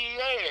on the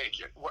DEA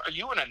agent. Are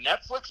you in a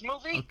Netflix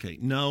movie? Okay,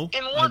 no.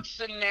 In what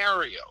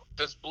scenario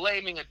does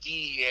blaming a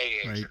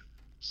DEA agent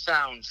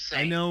sound sane?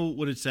 I know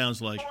what it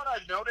sounds like. You know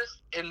what I've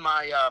noticed in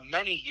my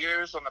many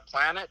years on the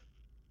planet?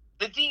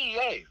 The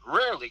DEA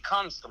rarely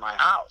comes to my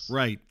house.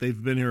 Right. They've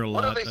been here a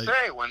lot. What do they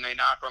say when they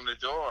knock on the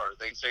door?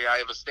 They say, I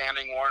have a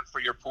standing warrant for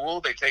your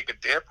pool. They take a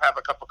dip, have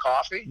a cup of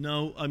coffee.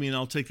 No, I mean,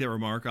 I'll take that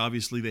remark.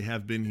 Obviously, they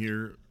have been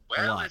here a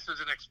Well, lot. this is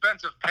an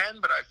expensive pen,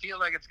 but I feel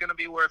like it's going to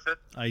be worth it.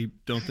 I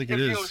don't think it If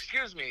is. you'll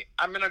excuse me,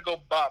 I'm going to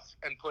go buff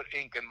and put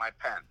ink in my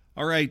pen.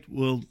 All right.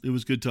 Well, it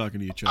was good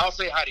talking to you, Chuck. I'll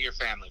say hi to your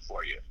family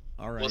for you.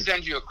 All right. We'll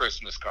send you a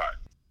Christmas card.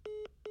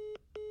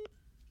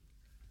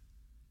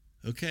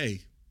 Okay.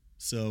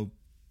 So,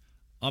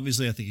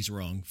 obviously, I think he's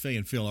wrong. Faye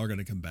and Phil are going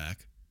to come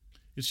back.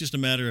 It's just a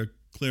matter of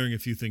clearing a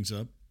few things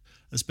up,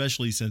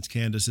 especially since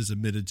Candace is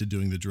admitted to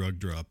doing the drug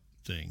drop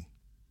thing.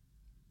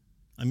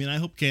 I mean, I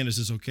hope Candace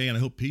is okay, and I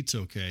hope Pete's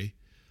okay.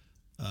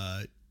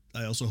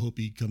 I also hope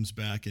he comes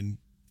back and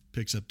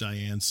picks up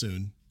Diane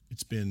soon.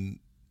 It's been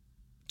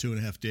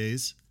 2.5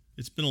 days.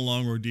 It's been a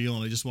long ordeal,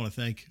 and I just want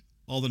to thank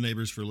all the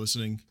neighbors for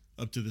listening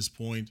up to this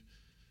point.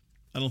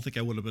 I don't think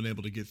I would have been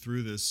able to get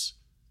through this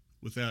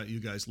without you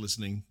guys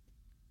listening,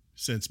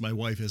 since my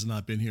wife has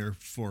not been here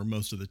for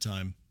most of the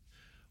time,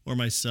 or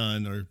my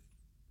son, or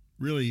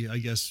really, I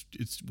guess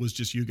it was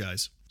just you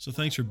guys. So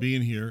thanks for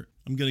being here.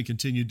 I'm going to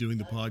continue doing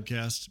the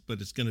podcast, but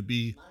it's going to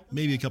be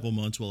maybe a couple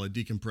months while I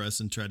decompress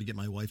and try to get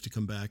my wife to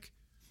come back.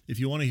 If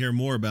you want to hear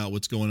more about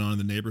what's going on in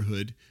the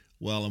neighborhood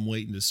while I'm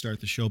waiting to start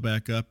the show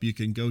back up, you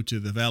can go to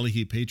the Valley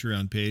Heat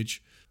Patreon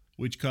page,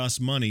 which costs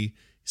money,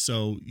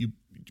 so you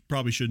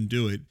probably shouldn't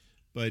do it.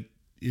 But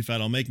if I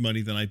don't make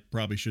money, then I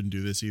probably shouldn't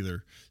do this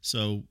either.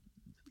 So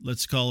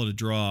let's call it a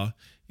draw,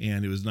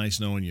 and it was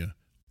nice knowing you.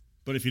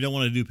 But if you don't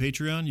want to do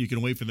Patreon, you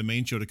can wait for the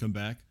main show to come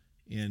back.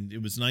 And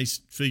it was nice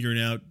figuring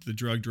out the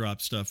drug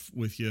drop stuff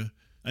with you.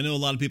 I know a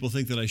lot of people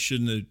think that I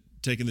shouldn't have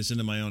taken this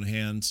into my own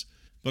hands.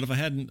 But if I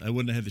hadn't, I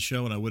wouldn't have had the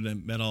show, and I wouldn't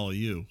have met all of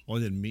you. Well,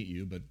 I didn't meet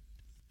you,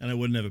 and I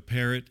wouldn't have a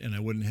parrot, and I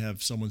wouldn't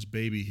have someone's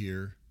baby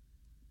here.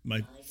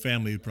 My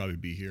family would probably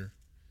be here.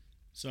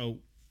 So,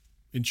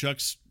 in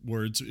Chuck's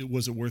words,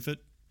 was it worth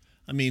it?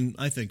 I mean,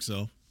 I think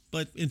so.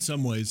 But in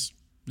some ways,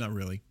 not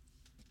really.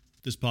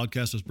 This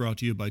podcast was brought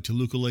to you by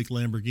Toluca Lake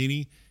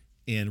Lamborghini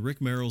and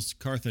Rick Merrill's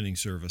car thinning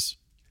service.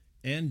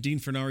 And Dean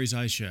Fernari's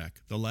Eye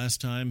Shack, the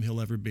last time he'll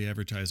ever be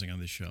advertising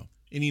on this show.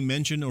 Any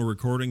mention or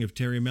recording of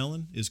Terry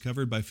Mellon is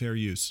covered by fair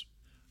use.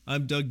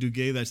 I'm Doug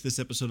Duguay. That's this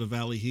episode of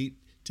Valley Heat.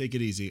 Take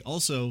it easy.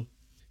 Also,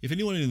 if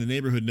anyone in the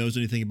neighborhood knows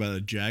anything about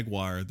a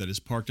Jaguar that is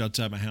parked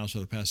outside my house for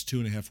the past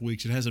 2.5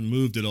 weeks, it hasn't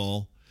moved at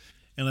all,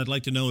 and I'd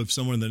like to know if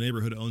someone in the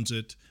neighborhood owns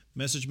it,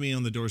 message me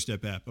on the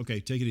Doorstep app. Okay,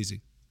 take it easy.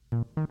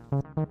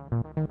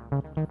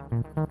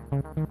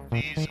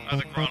 These are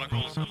the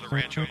chronicles of the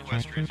Rancho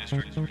Equestrian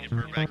District in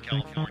Burbank,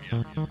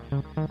 California.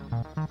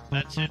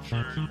 That's it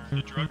for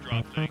the drug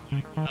drop thing.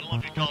 I don't know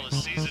if you call it a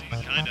season,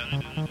 but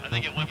kinda. I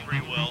think it went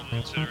pretty well,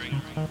 considering.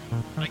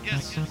 I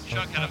guess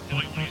Chuck had a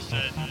point when he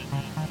said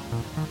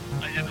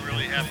I didn't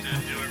really have to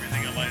do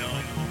everything on my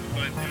own.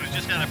 But it was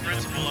just kind of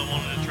principle. I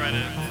wanted to try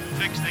to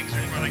fix things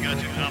before they got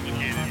too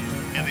complicated.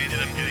 and they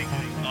ended up getting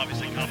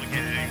obviously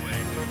complicated anyway.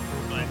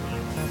 But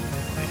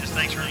just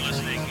thanks for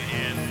listening,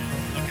 and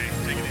okay,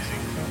 take it easy.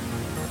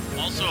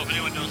 Also, if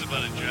anyone knows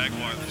about a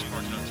Jaguar that's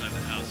parked outside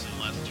the house in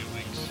the last 2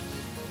 weeks,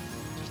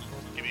 just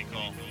give me a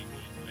call.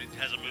 It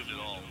hasn't moved at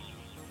all.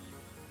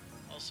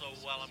 Also,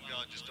 while I'm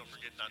gone, just don't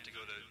forget not to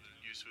go to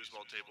used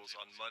foosball tables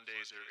on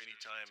Mondays or any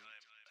time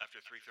after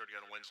 3:30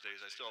 on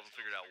Wednesdays. I still haven't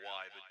figured out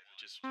why, but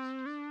just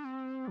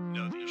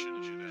know that you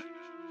shouldn't do that.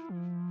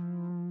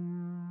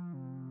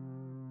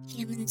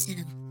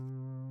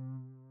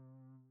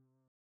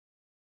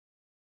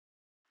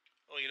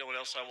 Well, you know what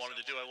else I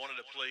wanted to do? I wanted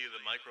to play you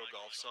the micro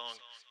golf song,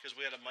 because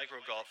we had a micro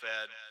golf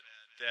ad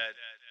that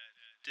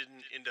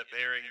didn't end up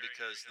airing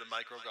because the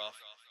micro golf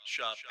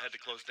shop had to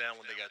close down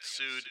when they got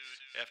sued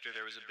after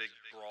there was a big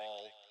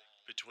brawl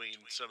between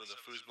some of the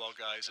foosball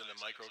guys and the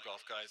micro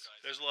golf guys.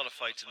 There's a lot of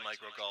fights in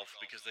micro golf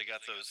because they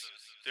got those,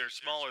 they're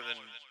smaller than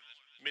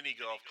mini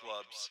golf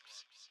clubs.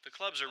 The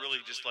clubs are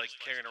really just like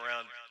carrying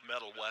around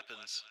metal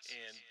weapons,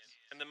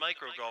 and the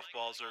micro golf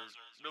balls are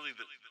really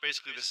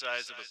basically the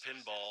size of a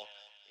pinball.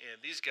 And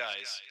these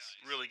guys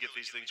really get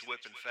these things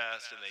whipping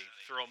fast, and they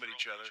throw them at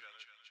each other.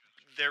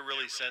 They're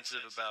really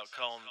sensitive about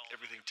calling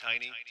everything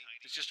tiny.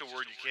 It's just a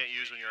word you can't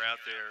use when you're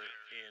out there,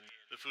 and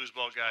the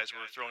foosball guys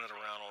were throwing it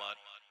around a lot.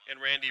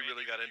 And Randy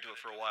really got into it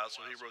for a while,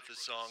 so he wrote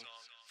this song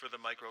for the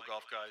micro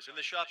golf guys. And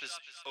the shop is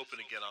open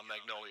again on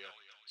Magnolia.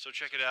 So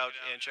check it out,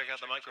 and check out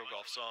the micro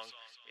golf song,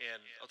 and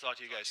I'll talk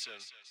to you guys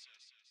soon.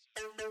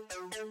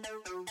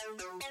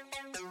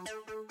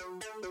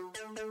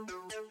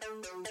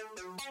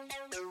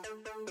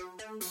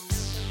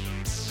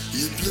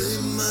 You play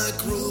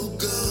micro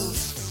golf,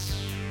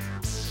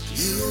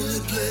 you only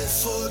play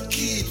for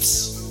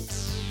keeps.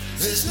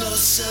 There's no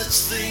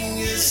such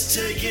thing as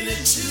taking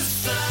it too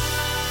far.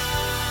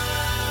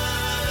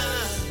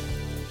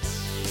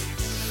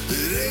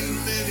 It ain't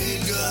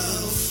mini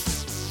golf,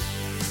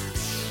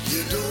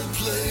 you don't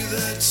play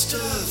that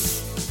stuff.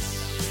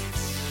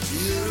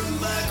 You're a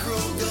micro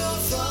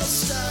golf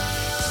all-star.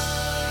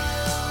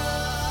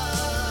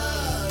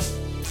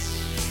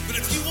 But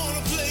if you want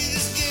to play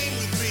this game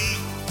with me,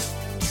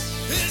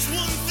 there's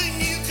one thing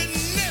you can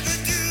never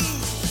do.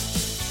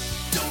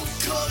 Don't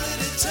call it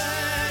a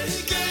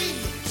tiny game.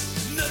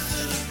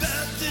 Nothing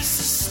about this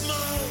is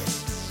small.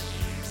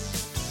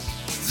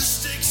 The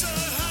stakes are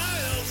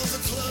high, although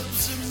the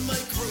clubs are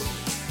micro.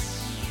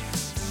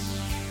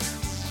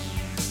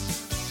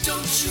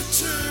 Don't you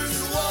turn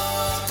and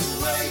walk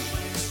away.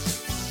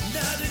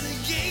 Not in a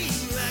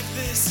game like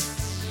this.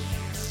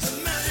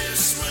 I'm out here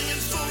swinging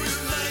for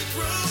your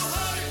micro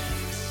heart,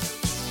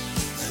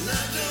 and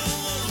I don't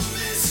wanna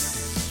miss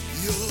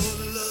your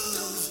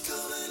love.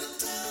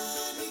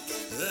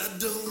 I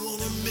don't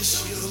wanna miss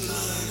your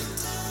love.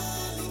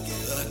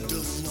 I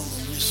don't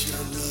wanna miss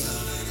your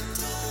love.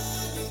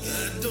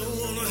 I don't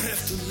wanna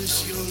have to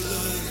miss your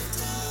love.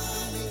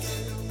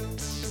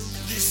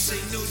 This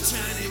ain't no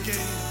tiny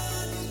game.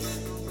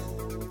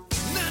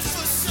 Not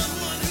for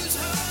someone whose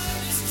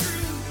heart is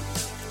true.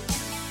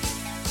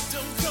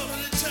 Don't call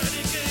it a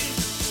tiny game.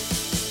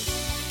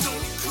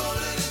 Don't call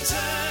it a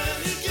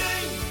tiny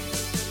game.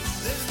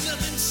 There's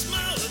nothing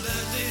small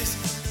about this.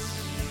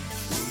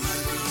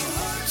 Micro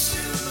hearts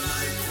in a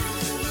micro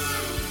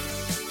world,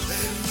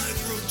 and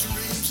micro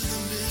dreams in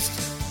the mist.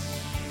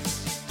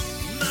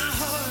 My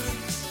heart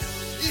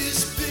is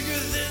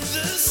bigger than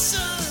the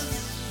sun.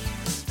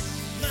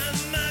 My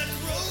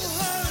micro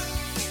heart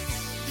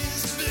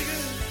is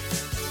bigger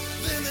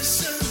than the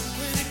sun.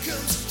 When it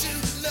comes to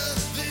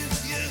loving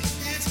you,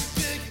 it's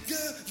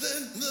bigger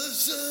than the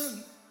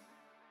sun.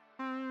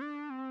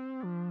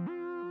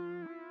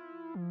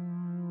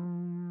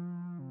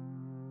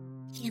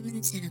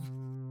 Cameron Cinema.